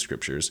rest of the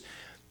scriptures.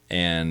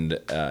 And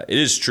it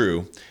is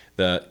true.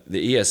 The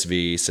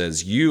ESV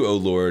says, "You, O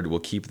Lord, will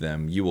keep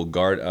them. You will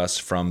guard us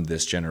from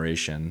this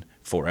generation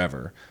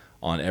forever.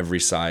 On every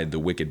side the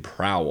wicked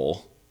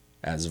prowl,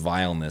 as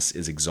vileness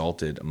is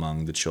exalted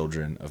among the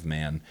children of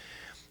man."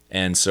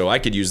 And so I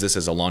could use this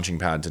as a launching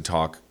pad to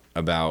talk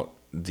about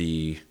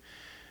the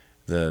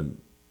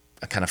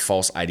kind of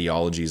false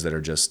ideologies that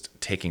are just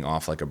taking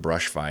off like a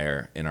brush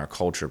fire in our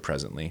culture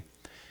presently.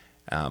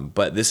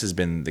 But this has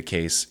been the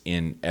case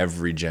in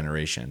every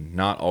generation,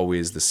 not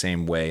always the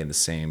same way in the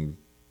same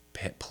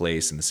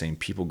place in the same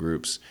people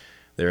groups.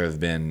 There have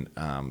been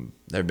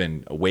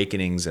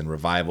awakenings and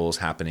revivals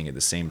happening at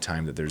the same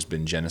time that there's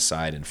been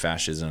genocide and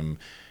fascism.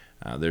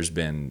 There's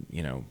been,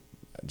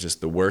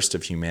 just the worst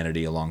of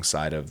humanity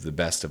alongside of the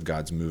best of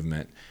God's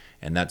movement,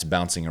 and that's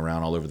bouncing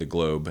around all over the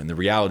globe. And the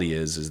reality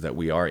is that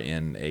we are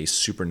in a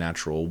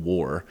supernatural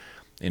war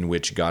in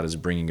which God is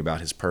bringing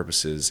about his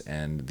purposes,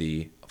 and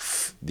the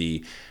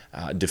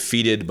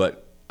defeated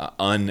but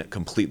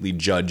uncompletely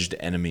judged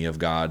enemy of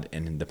God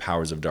and the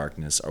powers of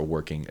darkness are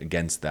working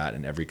against that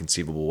in every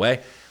conceivable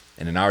way.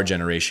 And in our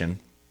generation,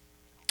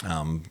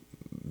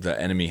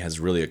 the enemy has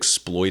really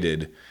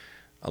exploited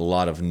a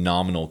lot of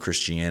nominal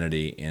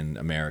Christianity in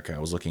America. I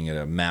was looking at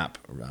a map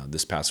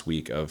this past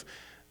week of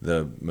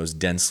the most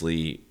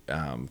densely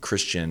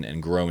Christian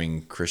and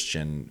growing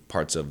Christian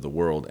parts of the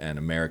world, and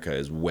America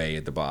is way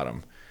at the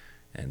bottom.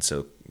 And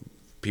so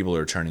people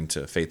are turning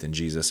to faith in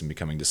Jesus and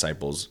becoming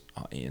disciples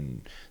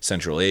in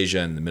Central Asia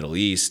and the Middle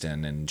East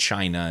and in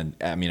China.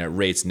 I mean, at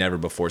rates never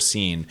before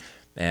seen.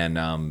 And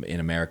in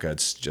America,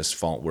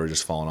 we're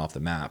just falling off the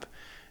map.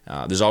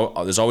 There's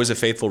always a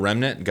faithful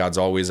remnant. God's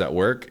always at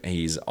work.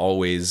 He's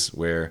always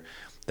where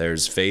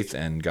there's faith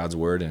and God's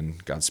word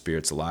and God's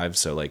spirit's alive.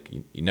 So like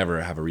you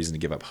never have a reason to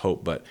give up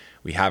hope, but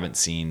we haven't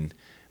seen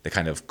the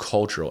kind of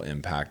cultural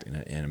impact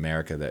in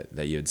America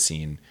that you had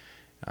seen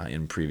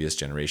in previous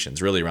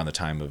generations, really around the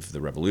time of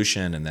the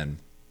Revolution. And then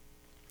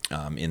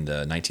in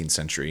the 19th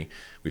century,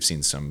 we've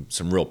seen some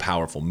real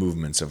powerful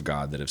movements of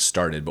God that have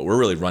started, but we're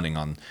really running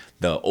on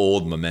the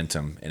old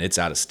momentum, and it's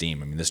out of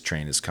steam. I mean, this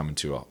train is coming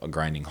to a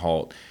grinding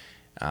halt,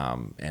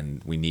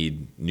 and we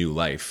need new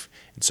life.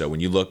 And so when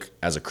you look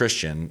as a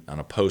Christian on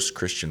a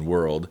post-Christian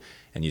world,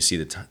 and you see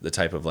the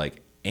type of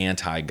like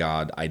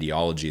anti-God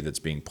ideology that's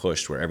being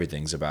pushed, where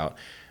everything's about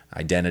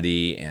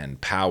identity and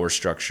power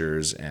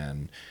structures,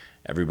 and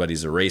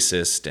everybody's a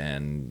racist,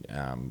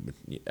 and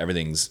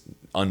everything's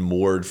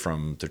unmoored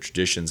from the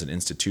traditions and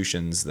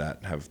institutions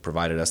that have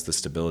provided us the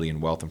stability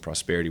and wealth and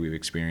prosperity we've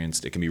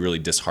experienced. It can be really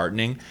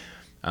disheartening,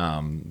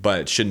 but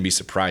it shouldn't be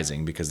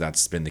surprising, because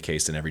that's been the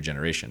case in every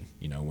generation.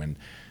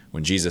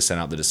 When Jesus sent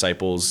out the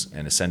disciples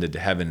and ascended to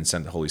heaven and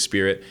sent the Holy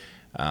Spirit,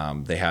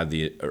 they had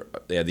the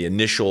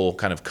initial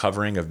kind of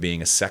covering of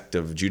being a sect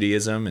of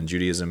Judaism, and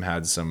Judaism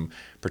had some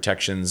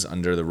protections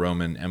under the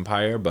Roman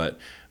Empire, but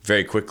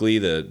very quickly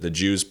the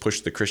Jews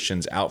pushed the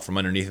Christians out from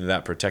underneath of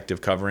that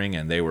protective covering,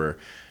 and they were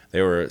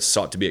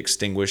sought to be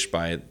extinguished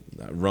by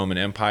the Roman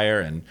Empire,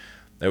 and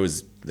there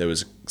was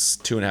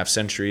 2.5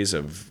 centuries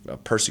of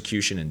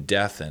persecution and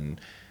death,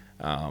 and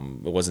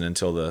it wasn't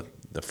until the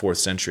 4th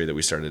century that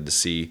we started to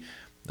see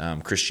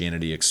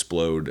Christianity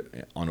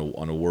explode on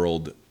a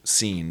world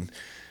scene.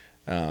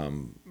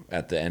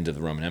 at the end of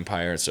the Roman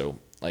Empire. So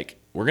like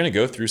we're going to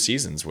go through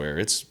seasons where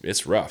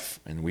it's rough,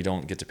 and we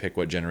don't get to pick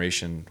what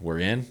generation we're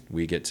in.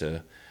 We get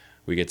to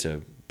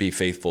be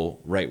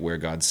faithful right where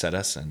God set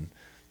us, and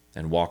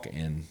walk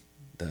in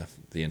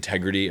the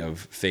integrity of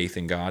faith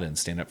in God and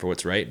stand up for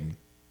what's right. And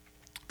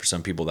for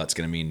some people that's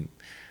going to mean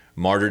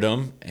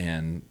martyrdom,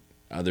 and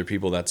other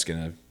people that's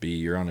going to be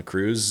you're on a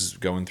cruise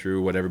going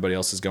through what everybody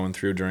else is going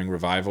through during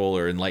revival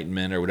or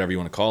enlightenment or whatever you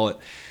want to call it.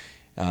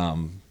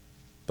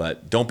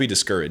 But don't be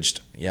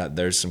discouraged. Yeah,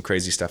 there's some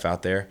crazy stuff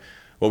out there.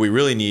 What we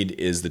really need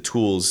is the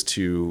tools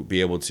to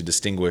be able to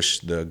distinguish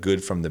the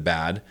good from the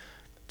bad,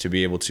 to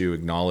be able to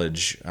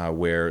acknowledge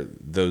where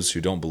those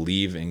who don't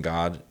believe in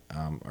God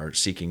are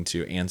seeking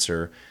to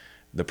answer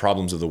the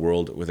problems of the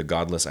world with a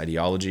godless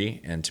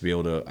ideology, and to be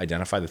able to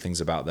identify the things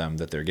about them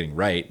that they're getting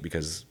right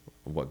because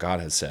of what God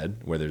has said,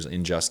 where there's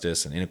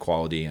injustice and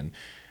inequality and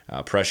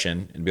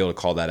oppression, and be able to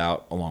call that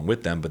out along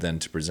with them, but then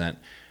to present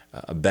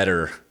a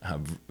better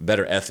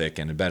ethic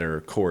and a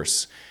better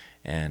course,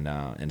 and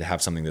to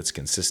have something that's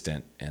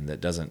consistent and that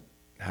doesn't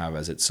have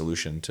as its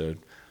solution to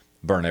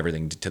burn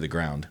everything to the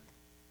ground,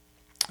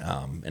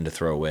 and to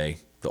throw away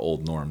the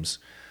old norms.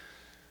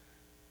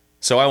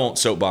 So I won't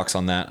soapbox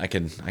on that. I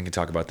can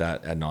talk about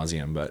that ad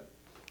nauseum, but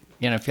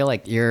I feel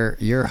like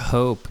your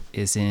hope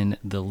is in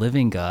the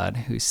living God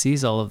who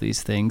sees all of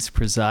these things,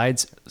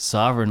 presides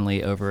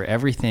sovereignly over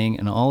everything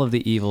and all of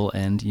the evil.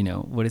 And,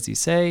 what does he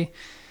say?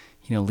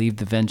 Leave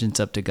the vengeance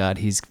up to God.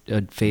 He's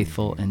a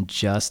faithful and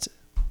just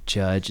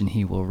judge, and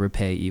he will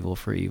repay evil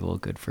for evil,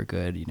 good for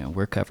good.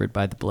 We're covered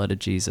by the blood of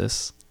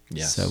Jesus.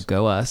 Yes. So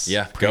go us.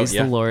 Yeah. Praise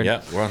the Lord.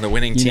 Yeah. We're on the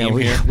winning team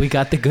here. We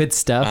got the good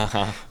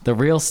stuff, the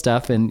real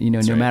stuff. And, no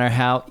right. matter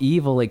how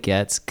evil it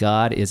gets,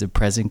 God is a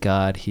present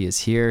God. He is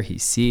here. He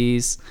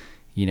sees,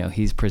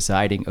 he's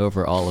presiding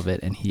over all of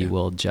it, and he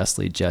will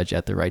justly judge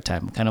at the right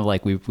time. Kind of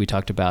like we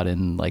talked about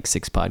in like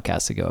 6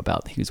 podcasts ago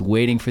about he was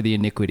waiting for the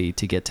iniquity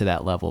to get to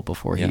that level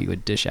before he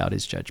would dish out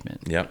his judgment.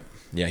 Yep.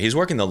 Yeah. He's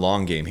working the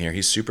long game here.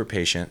 He's super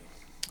patient.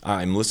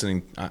 I'm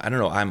listening. I don't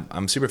know.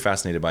 I'm super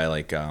fascinated by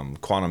like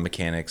quantum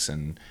mechanics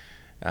and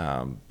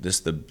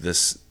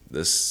this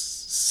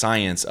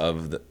science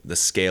of the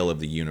scale of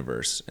the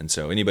universe. And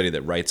so anybody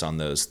that writes on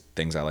those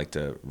things, I like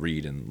to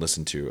read and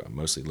listen to.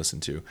 Mostly listen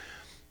to,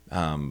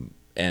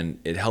 and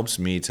it helps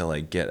me to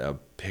like get a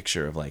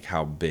picture of like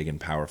how big and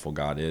powerful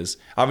God is.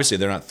 Obviously,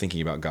 they're not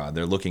thinking about God.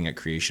 They're looking at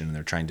creation and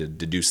they're trying to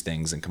deduce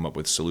things and come up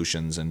with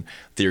solutions and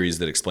theories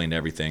that explain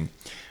everything.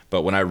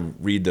 But when I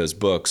read those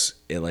books,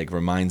 it like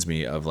reminds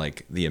me of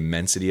like the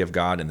immensity of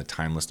God and the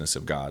timelessness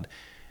of God.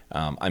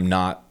 I am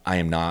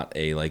not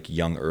a like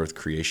young earth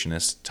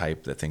creationist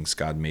type that thinks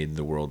God made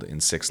the world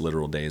in 6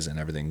 literal days and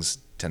everything's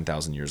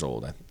 10,000 years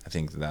old. I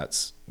think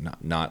that's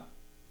not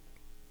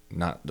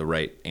the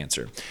right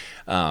answer.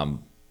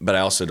 But I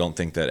also don't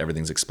think that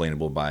everything's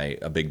explainable by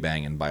a big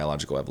bang and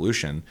biological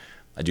evolution.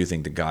 I do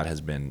think that God has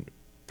been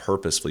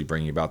purposefully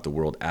bringing about the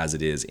world as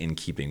it is, in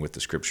keeping with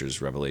the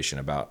scriptures revelation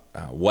about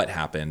what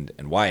happened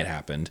and why it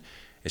happened.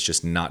 It's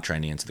just not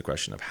trying to answer the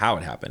question of how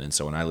it happened. And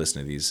so when I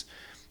listen to these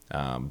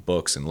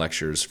books and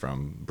lectures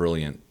from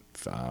brilliant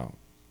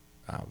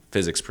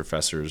physics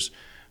professors,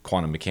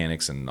 quantum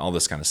mechanics, and all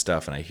this kind of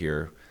stuff, and I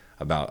hear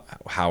about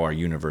how our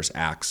universe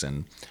acts,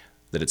 and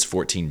that it's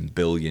 14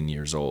 billion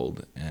years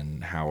old,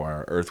 and how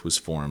our Earth was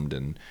formed,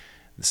 and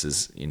this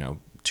is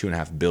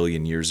 2.5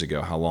 billion years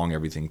ago, how long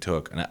everything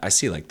took. And I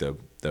see like the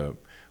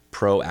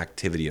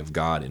proactivity of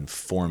God in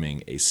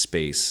forming a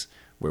space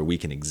where we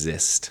can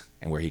exist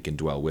and where he can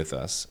dwell with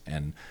us,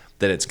 and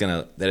that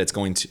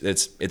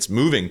it's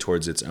moving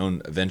towards its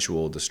own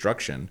eventual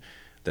destruction,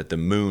 that the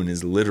moon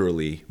is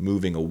literally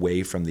moving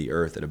away from the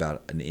earth at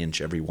about an inch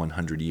every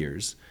 100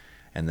 years,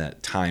 and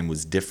that time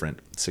was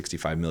different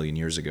 65 million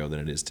years ago than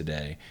it is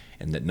today,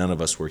 and that none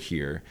of us were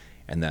here,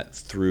 and that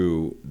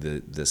through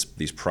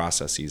these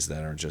processes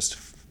that are just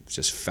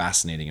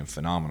fascinating and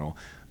phenomenal,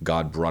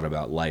 God brought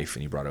about life,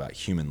 and he brought about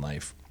human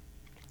life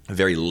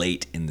very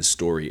late in the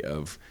story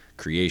of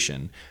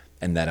creation,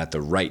 and that at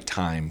the right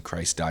time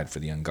Christ died for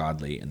the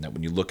ungodly, and that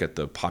when you look at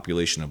the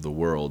population of the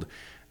world,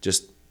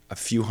 just a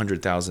few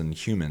 100,000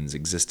 humans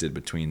existed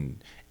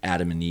between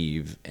Adam and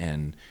Eve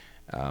and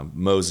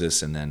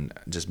Moses, and then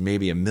just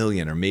maybe 1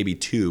 million or maybe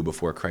 2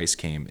 before Christ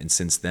came. And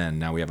since then,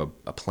 now we have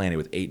a planet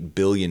with 8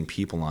 billion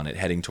people on it,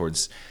 heading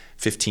towards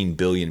 15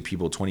 billion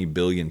people, 20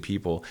 billion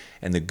people.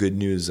 And the good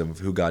news of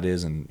who God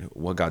is and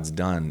what God's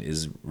done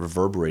is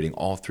reverberating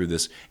all through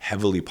this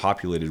heavily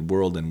populated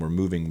world. And we're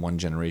moving one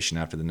generation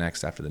after the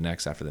next, after the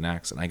next, after the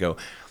next. And I go,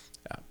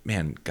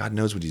 man, God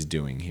knows what he's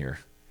doing here.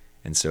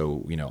 And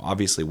so,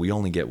 obviously we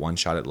only get one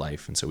shot at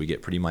life. And so we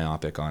get pretty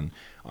myopic on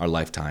our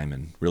lifetime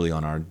and really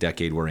on our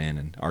decade we're in,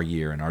 and our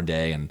year and our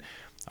day and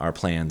our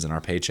plans and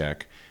our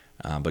paycheck.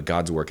 But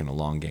God's working a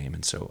long game.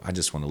 And so I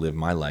just want to live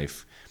my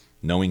life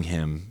knowing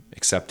him,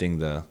 accepting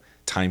the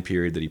time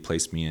period that he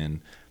placed me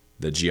in,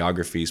 the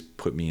geographies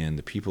put me in,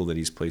 the people that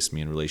he's placed me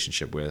in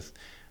relationship with,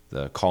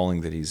 the calling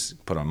that he's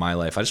put on my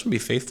life. I just want to be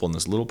faithful in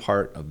this little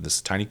part of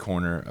this tiny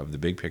corner of the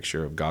big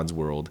picture of God's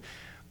world,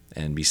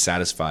 and be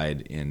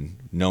satisfied in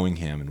knowing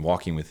him and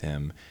walking with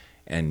him,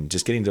 and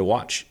just getting to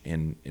watch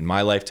in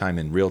my lifetime,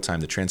 in real time,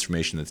 the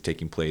transformation that's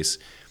taking place,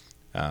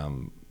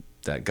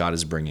 that God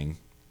is bringing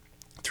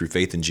through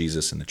faith in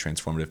Jesus and the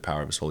transformative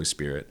power of his Holy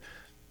Spirit,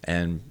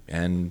 and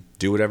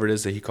do whatever it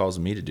is that he calls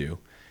me to do.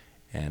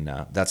 And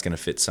that's going to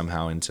fit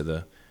somehow into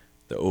the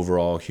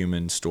overall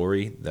human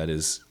story that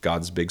is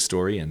God's big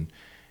story, and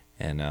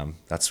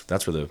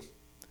that's where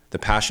the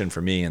passion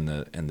for me and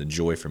the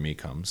joy for me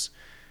comes.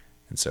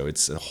 And so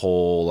it's a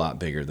whole lot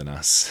bigger than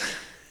us.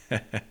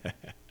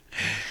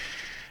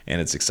 And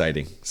it's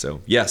exciting.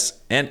 So yes,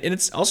 and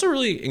it's also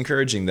really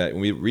encouraging that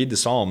when we read the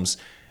Psalms,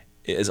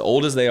 as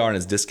old as they are and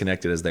as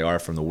disconnected as they are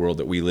from the world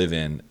that we live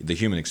in, the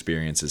human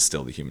experience is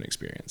still the human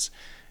experience.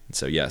 And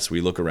so yes,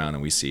 we look around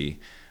and we see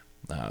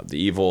the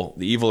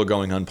evil are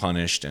going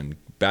unpunished, and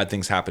bad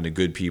things happen to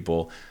good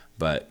people,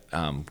 but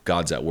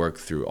God's at work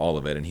through all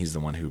of it, and he's the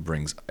one who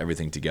brings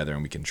everything together,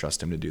 and we can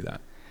trust him to do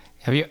that.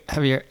 Have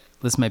you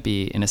this might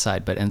be an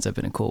aside, but ends up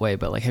in a cool way,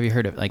 but like, have you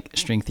heard of like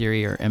string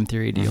theory or M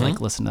theory? Do you like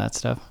listen to that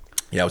stuff?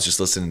 Yeah, I was just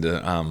listening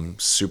to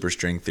super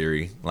string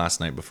theory last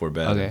night before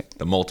bed. Okay.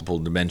 The multiple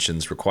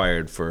dimensions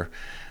required for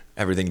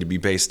everything to be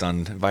based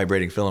on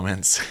vibrating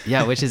filaments.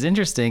 Yeah, which is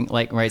interesting.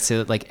 Like, right,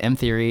 so like M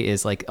theory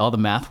is like all the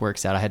math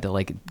works out. I had to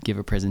like give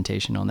a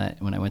presentation on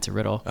that when I went to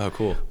Riddle. Oh,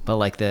 cool.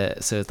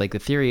 But so it's like the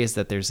theory is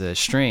that there's a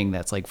string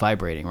that's like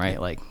vibrating, right?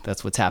 Like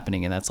that's what's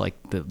happening, and that's like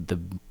the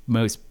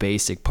most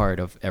basic part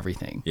of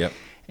everything. Yep.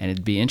 And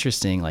it'd be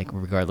interesting, like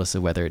regardless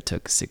of whether it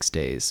took 6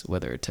 days,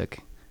 whether it took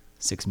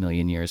 6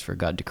 million years for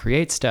God to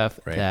create stuff,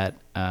 right,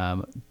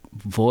 that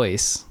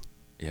voice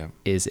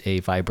is a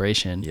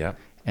vibration. Yeah.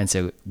 And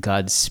so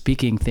God's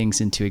speaking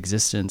things into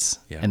existence,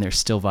 and they're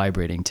still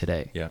vibrating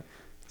today. Yeah.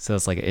 So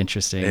it's like an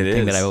interesting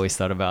thing that I always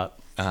thought about.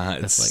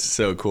 It's like,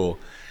 so cool.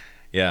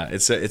 Yeah.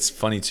 It's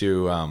funny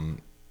too.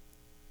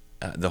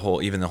 The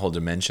whole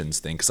dimensions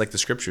thing, because like the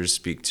scriptures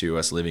speak to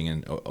us living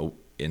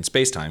in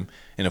space-time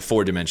in a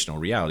 4-dimensional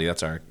reality.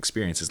 That's our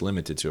experience is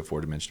limited to a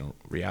 4-dimensional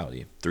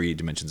reality, 3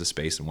 dimensions of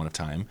space and 1 of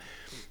time.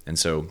 And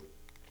so,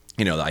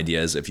 the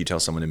idea is if you tell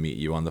someone to meet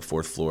you on the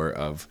 4th floor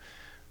of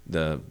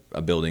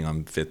a building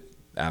on 5th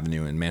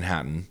Avenue in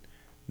Manhattan,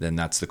 then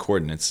that's the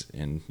coordinates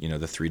in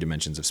the 3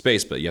 dimensions of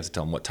space. But you have to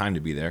tell them what time to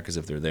be there, because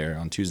if they're there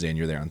on Tuesday and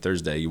you're there on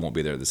Thursday, you won't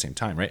be there at the same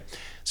time, right?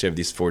 So you have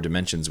these 4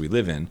 dimensions we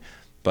live in,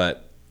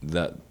 but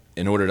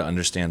in order to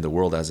understand the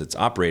world as it's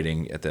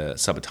operating at the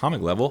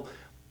subatomic level,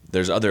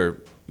 there's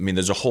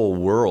a whole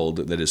world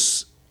that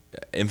is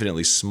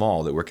infinitely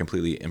small that we're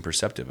completely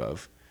imperceptive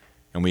of.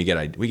 And we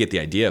get the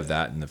idea of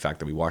that, and the fact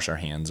that we wash our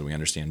hands and we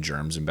understand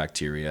germs and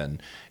bacteria,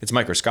 and it's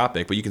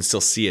microscopic, but you can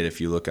still see it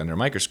if you look under a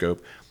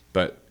microscope.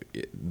 But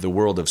the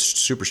world of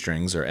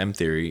superstrings, or M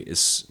theory,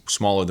 is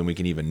smaller than we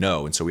can even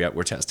know. And so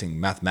we're testing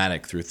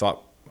mathematics through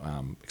thought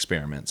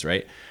experiments,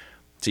 right,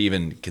 to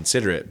even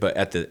consider it. But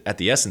at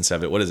the essence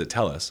of it, what does it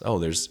tell us? Oh,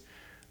 there's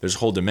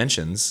whole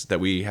dimensions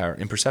that we are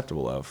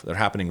imperceptible of. They're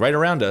happening right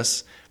around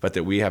us, but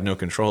that we have no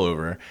control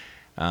over.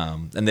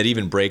 And that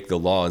even break the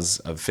laws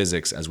of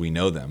physics as we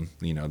know them,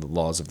 the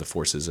laws of the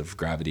forces of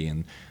gravity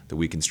and the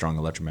weak and strong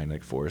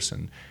electromagnetic force.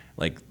 And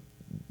like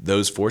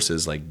those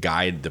forces like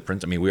guide the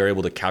print. We were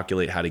able to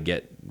calculate how to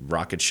get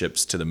rocket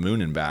ships to the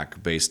moon and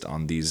back based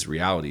on these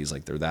realities.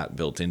 Like they're that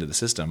built into the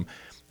system.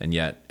 And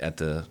yet at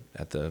the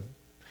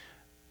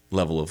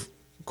level of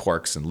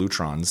quarks and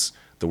neutrons,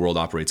 the world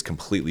operates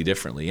completely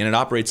differently. And it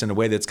operates in a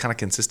way that's kind of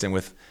consistent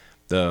with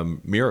the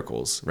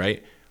miracles,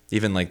 right?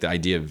 Even like the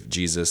idea of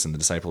Jesus and the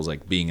disciples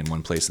like being in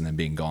one place and then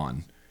being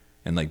gone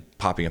and like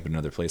popping up in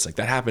another place. Like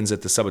that happens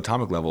at the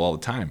subatomic level all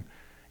the time.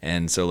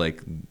 And so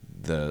like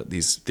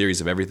these theories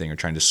of everything are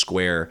trying to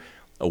square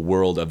a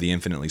world of the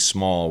infinitely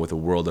small with a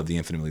world of the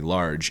infinitely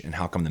large. And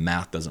how come the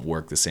math doesn't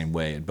work the same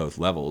way at both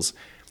levels?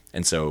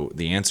 And so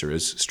the answer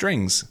is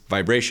strings,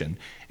 vibration.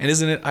 And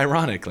isn't it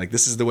ironic? Like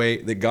this is the way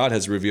that God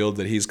has revealed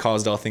that he's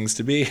caused all things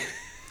to be.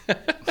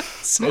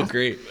 So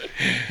great.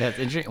 That's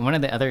interesting. One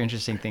of the other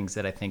interesting things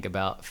that I think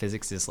about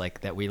physics is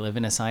like that we live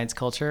in a science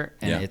culture,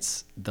 and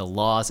it's the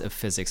laws of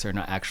physics are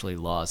not actually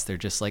laws. They're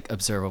just like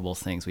observable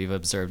things. We've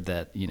observed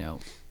that,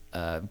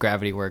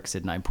 gravity works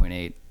at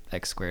 9.8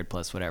 x squared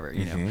plus whatever,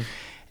 know.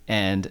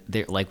 And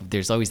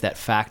there's always that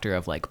factor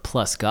of like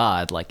plus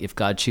God, like if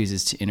God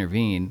chooses to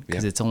intervene,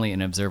 because it's only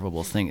an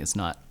observable thing. It's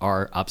not,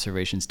 our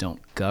observations don't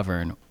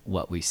govern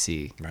what we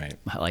see. Right.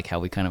 Like how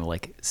we kind of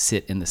like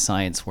sit in the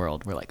science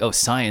world. We're like, oh,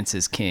 science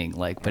is king.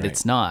 But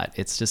it's not.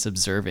 It's just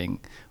observing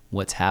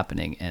what's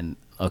happening. And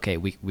okay,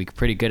 we're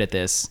pretty good at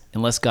this.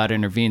 Unless God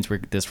intervenes,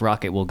 this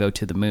rocket will go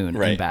to the moon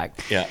and back.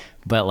 Yeah.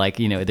 But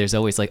there's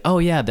always like, oh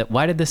yeah,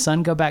 why did the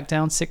sun go back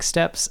down 6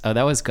 steps? Oh,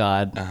 that was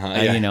God.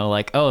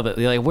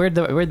 Where'd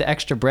the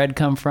extra bread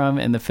come from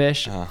in the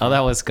fish? Oh,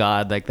 that was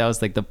God. Like that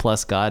was like the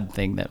plus God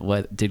thing. That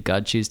what did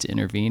God choose to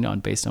intervene on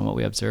based on what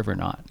we observe or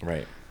not?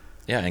 Right.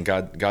 Yeah, and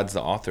God's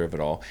the author of it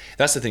all.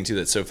 That's the thing too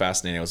that's so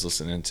fascinating. I was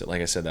listening to,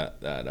 like I said,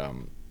 that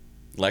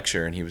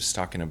lecture, and he was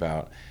talking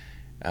about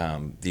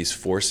these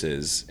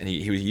forces, and he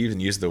even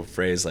used the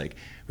phrase like,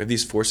 we have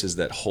these forces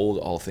that hold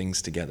all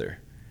things together.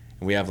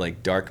 and we have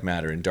like dark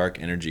matter and dark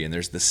energy, and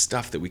there's this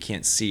stuff that we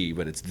can't see,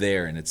 but it's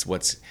there, and it's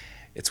what's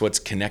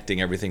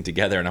connecting everything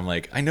together. And I'm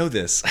like, I know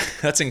this.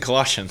 That's in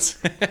Colossians.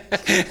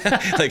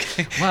 Like,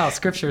 wow,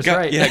 Scripture's God,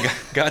 right. Yeah,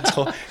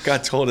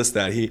 God told us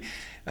that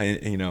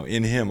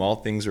in Him all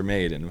things are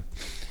made,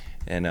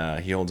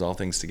 and He holds all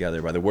things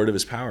together by the word of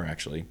His power,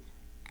 actually.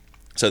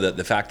 So that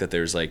the fact that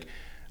there's like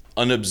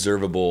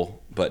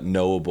unobservable but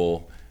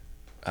knowable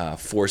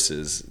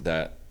forces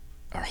that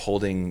are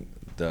holding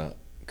the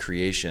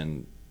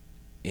creation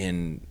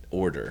in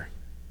order,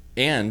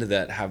 and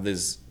that have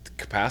these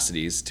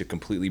capacities to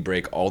completely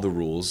break all the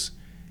rules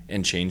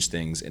and change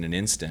things in an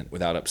instant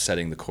without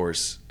upsetting the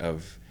course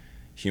of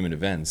human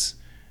events,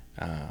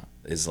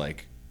 is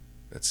like,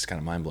 that's kind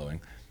of mind-blowing.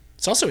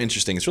 It's also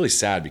interesting. It's really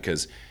sad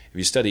because if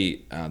you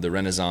study the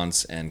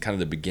Renaissance and kind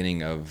of the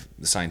beginning of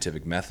the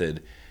scientific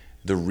method,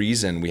 the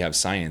reason we have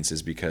science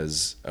is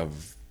because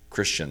of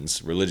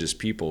Christians, religious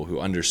people who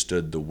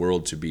understood the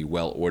world to be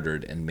well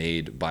ordered and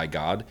made by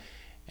God.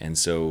 And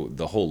so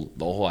the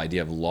whole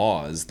idea of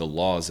laws, the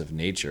laws of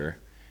nature,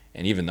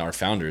 and even our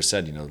founders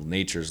said,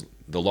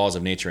 the laws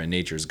of nature and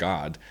nature's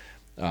God,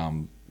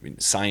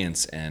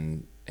 science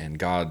and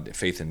God,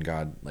 faith in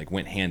God, like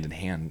went hand in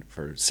hand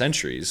for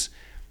centuries.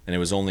 And it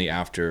was only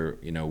after,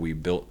 we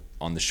built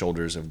on the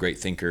shoulders of great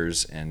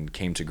thinkers and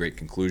came to great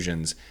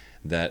conclusions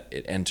that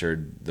it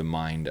entered the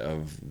mind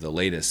of the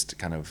latest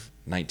kind of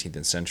 19th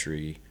and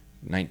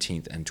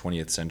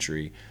 20th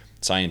century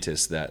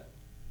scientists that,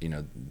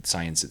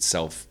 science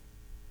itself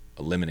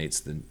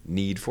eliminates the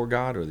need for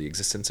God or the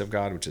existence of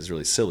God, which is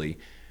really silly,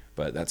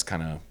 but that's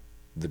kind of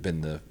been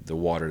the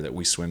water that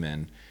we swim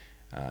in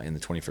the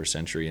 21st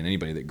century, and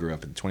anybody that grew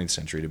up in the 20th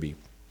century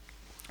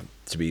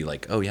to be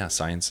like, oh yeah,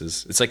 science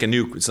is, it's like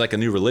a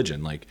new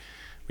religion. Like,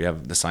 we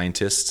have the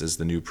scientists as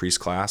the new priest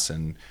class,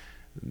 and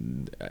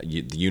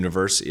the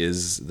universe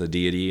is the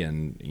deity,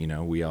 and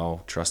we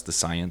all trust the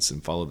science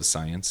and follow the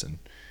science. And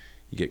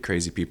you get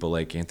crazy people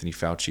like Anthony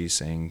Fauci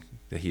saying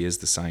that he is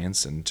the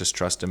science and just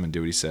trust him and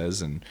do what he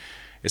says, and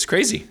it's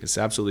crazy. It's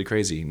absolutely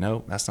crazy.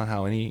 No, that's not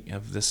how any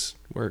of this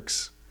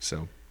works.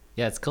 So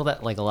yeah, it's cool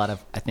that like a lot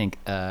of, I think,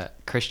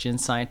 Christian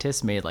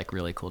scientists made like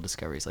really cool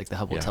discoveries, like the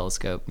Hubble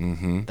telescope.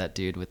 That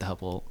dude with the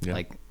Hubble,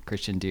 like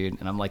Christian dude,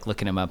 and I'm like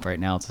looking him up right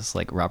now. It's just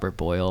like Robert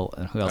Boyle,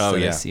 and who else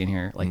did I see in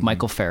here? Like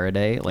Michael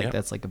Faraday, like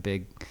that's like a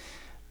big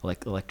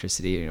like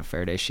electricity,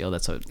 Faraday shield.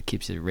 That's what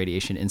keeps the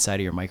radiation inside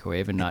of your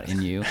microwave and not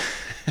in you.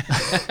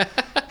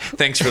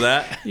 Thanks for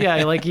that.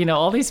 Yeah, like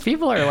all these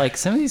people are like,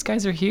 some of these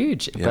guys are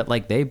huge, but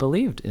like they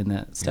believed in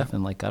that stuff,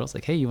 and like God was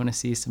like, hey, you want to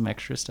see some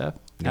extra stuff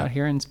out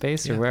here in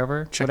space or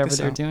wherever, whatever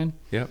they're doing.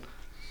 Yep.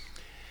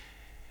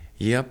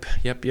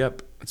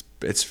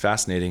 It's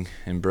fascinating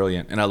and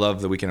brilliant, and I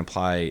love that we can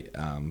apply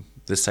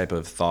this type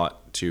of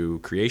thought to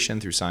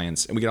creation through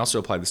science, and we can also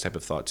apply this type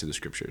of thought to the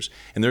scriptures.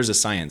 And there's a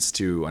science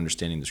to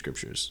understanding the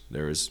scriptures.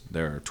 There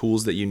are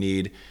tools that you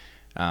need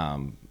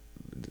to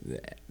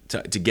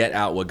get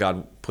out what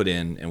God put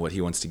in and what He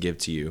wants to give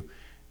to you.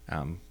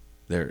 You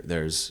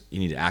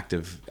need to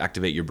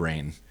activate your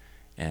brain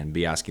and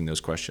be asking those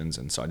questions.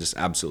 And so I just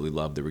absolutely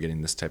love that we're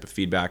getting this type of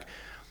feedback.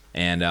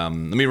 And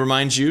let me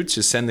remind you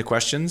to send the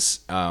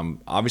questions.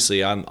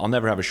 Obviously, I'll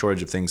never have a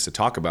shortage of things to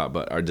talk about,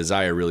 but our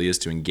desire really is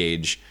to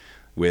engage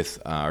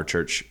with our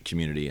church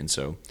community. And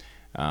so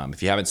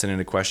if you haven't sent in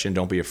a question,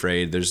 don't be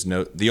afraid.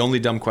 The only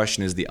dumb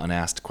question is the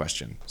unasked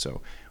question.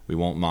 So we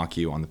won't mock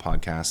you on the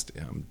podcast,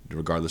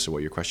 regardless of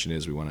what your question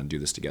is. We want to do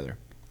this together.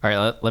 All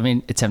right, let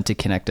me attempt to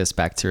connect us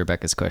back to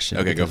Rebecca's question.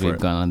 Okay, go for it. We've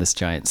gone on this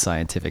giant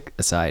scientific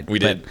aside. We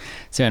did.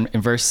 So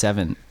in verse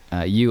 7,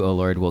 you, O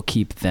Lord, will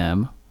keep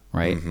them,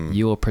 right?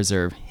 You will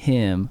preserve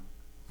him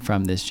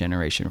from this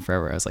generation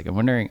forever. I was like, I'm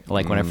wondering,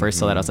 like when I first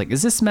saw that, I was like,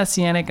 is this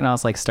messianic? And I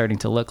was like starting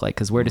to look like,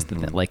 because where does the,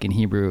 like in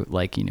Hebrew,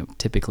 like,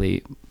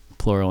 typically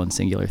plural and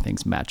singular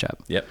things match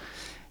up. Yep.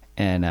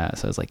 And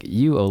so I was like,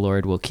 you, O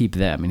Lord, will keep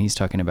them. And he's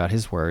talking about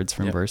his words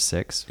from verse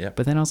 6. Yep.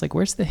 But then I was like,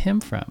 where's the him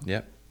from?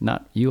 Yep.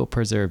 Not you will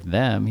preserve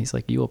them. He's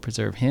like, you will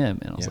preserve him.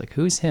 And I was like,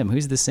 who's him?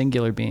 Who's the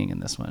singular being in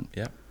this one?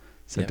 Yep.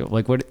 So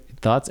like, what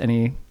thoughts?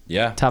 Any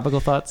topical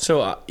thoughts? So,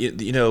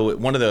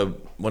 one of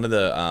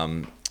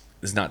the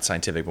is not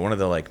scientific, but one of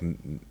the like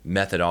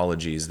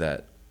methodologies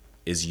that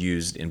is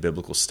used in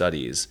biblical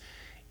studies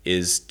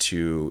is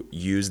to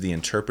use the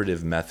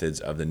interpretive methods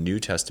of the New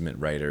Testament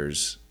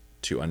writers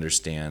to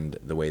understand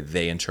the way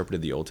they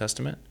interpreted the Old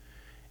Testament.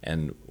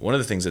 And one of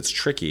the things that's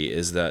tricky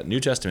is that New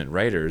Testament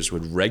writers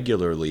would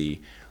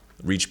regularly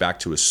reach back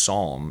to a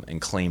psalm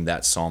and claim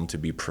that psalm to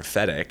be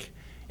prophetic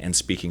and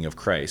speaking of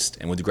Christ,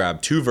 and would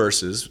grab two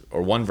verses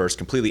or one verse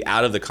completely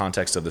out of the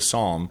context of the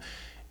psalm,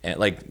 and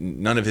like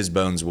none of his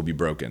bones will be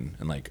broken.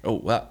 And like, oh,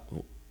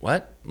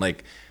 what?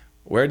 Like,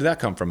 where did that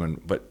come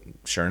from? But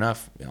sure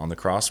enough, on the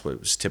cross, what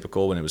was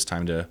typical when it was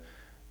time to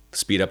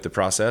speed up the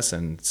process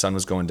and sun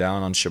was going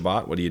down on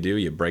Shabbat, what do?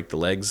 You break the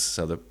legs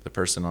so the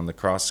person on the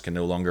cross can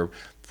no longer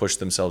push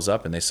themselves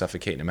up, and they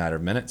suffocate in a matter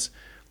of minutes.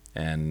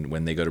 And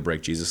when they go to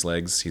break Jesus'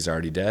 legs, he's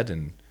already dead.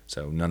 And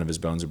So none of his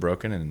bones are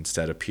broken, and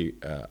instead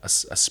a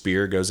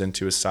spear goes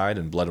into his side,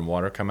 and blood and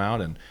water come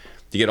out, and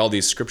you get all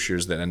these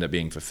scriptures that end up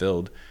being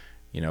fulfilled,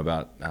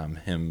 about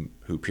him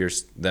who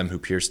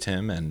pierced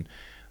him, and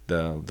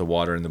the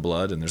water and the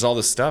blood, and there's all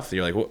this stuff that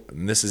you're like, well,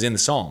 and this is in the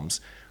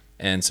Psalms.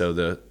 And so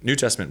the New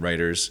Testament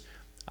writers,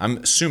 I'm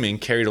assuming,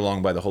 carried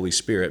along by the Holy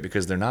Spirit,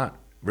 because they're not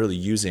really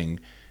using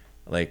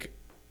like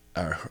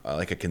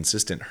a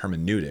consistent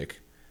hermeneutic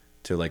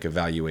to like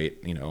evaluate,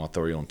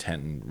 authorial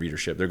intent and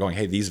readership. They're going,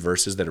 hey, these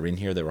verses that are in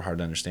here that were hard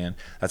to understand,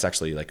 that's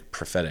actually like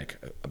prophetic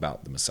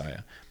about the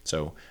Messiah.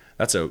 So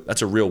that's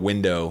a real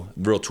window,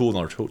 real tool in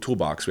our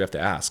toolbox. We have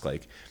to ask,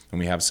 like, when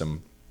we have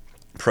some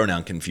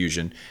pronoun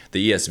confusion,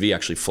 the ESV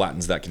actually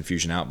flattens that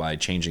confusion out by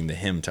changing the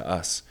him to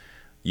us.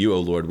 You, O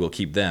Lord, will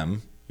keep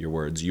them, your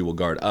words, you will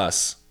guard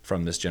us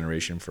from this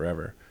generation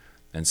forever.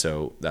 And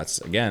so that's,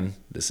 again,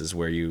 this is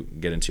where you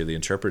get into the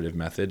interpretive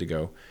method to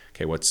go,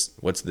 okay, what's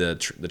the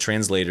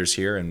translators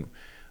here, and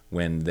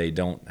when they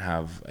don't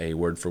have a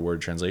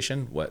word-for-word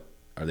translation, what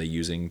are they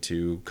using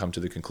to come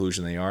to the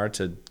conclusion they are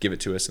to give it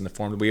to us in the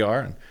form that we are?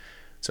 And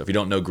so if you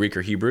don't know Greek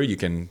or Hebrew, you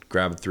can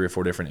grab 3 or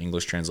 4 different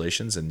English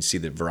translations and see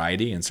the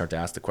variety and start to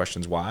ask the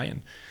questions why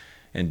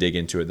and dig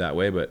into it that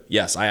way. But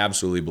yes, I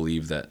absolutely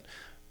believe that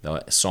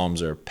the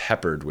Psalms are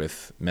peppered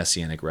with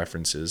messianic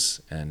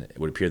references, and it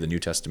would appear the New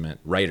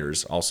Testament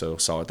writers also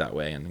saw it that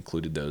way and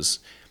included those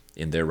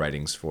in their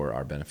writings for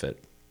our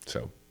benefit.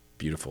 So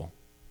beautiful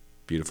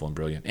and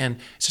brilliant. And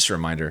it's just a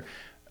reminder,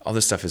 all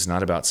this stuff is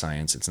not about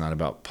science. It's not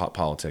about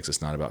politics.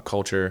 It's not about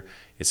culture.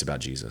 It's about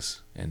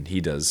Jesus. And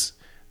he does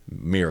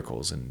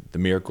miracles, and the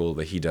miracle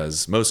that he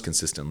does most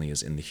consistently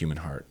is in the human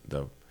heart,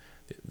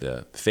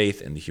 the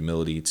faith and the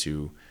humility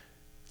to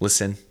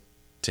listen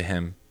to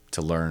him,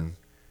 to learn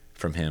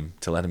from him,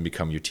 to let him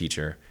become your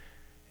teacher.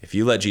 If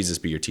you let Jesus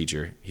be your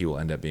teacher, he will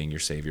end up being your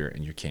Savior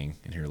and your King,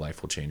 and your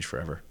life will change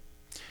forever.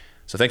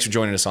 So thanks for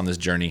joining us on this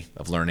journey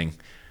of learning.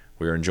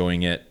 We're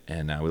enjoying it,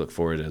 and we look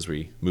forward as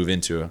we move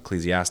into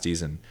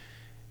Ecclesiastes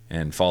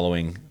and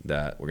following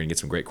that. We're going to get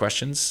some great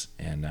questions,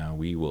 and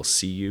we will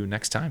see you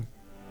next time.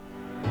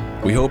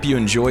 We hope you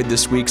enjoyed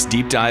this week's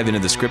deep dive into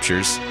the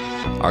scriptures.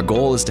 Our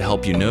goal is to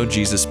help you know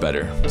Jesus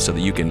better so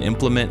that you can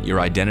implement your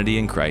identity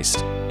in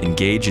Christ,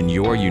 engage in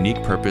your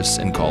unique purpose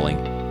and calling,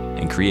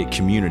 and create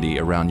community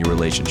around your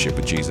relationship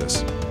with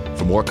Jesus.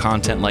 For more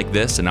content like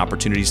this and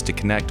opportunities to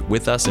connect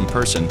with us in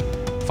person,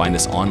 find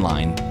us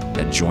online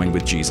at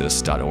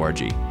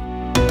joinwithjesus.org.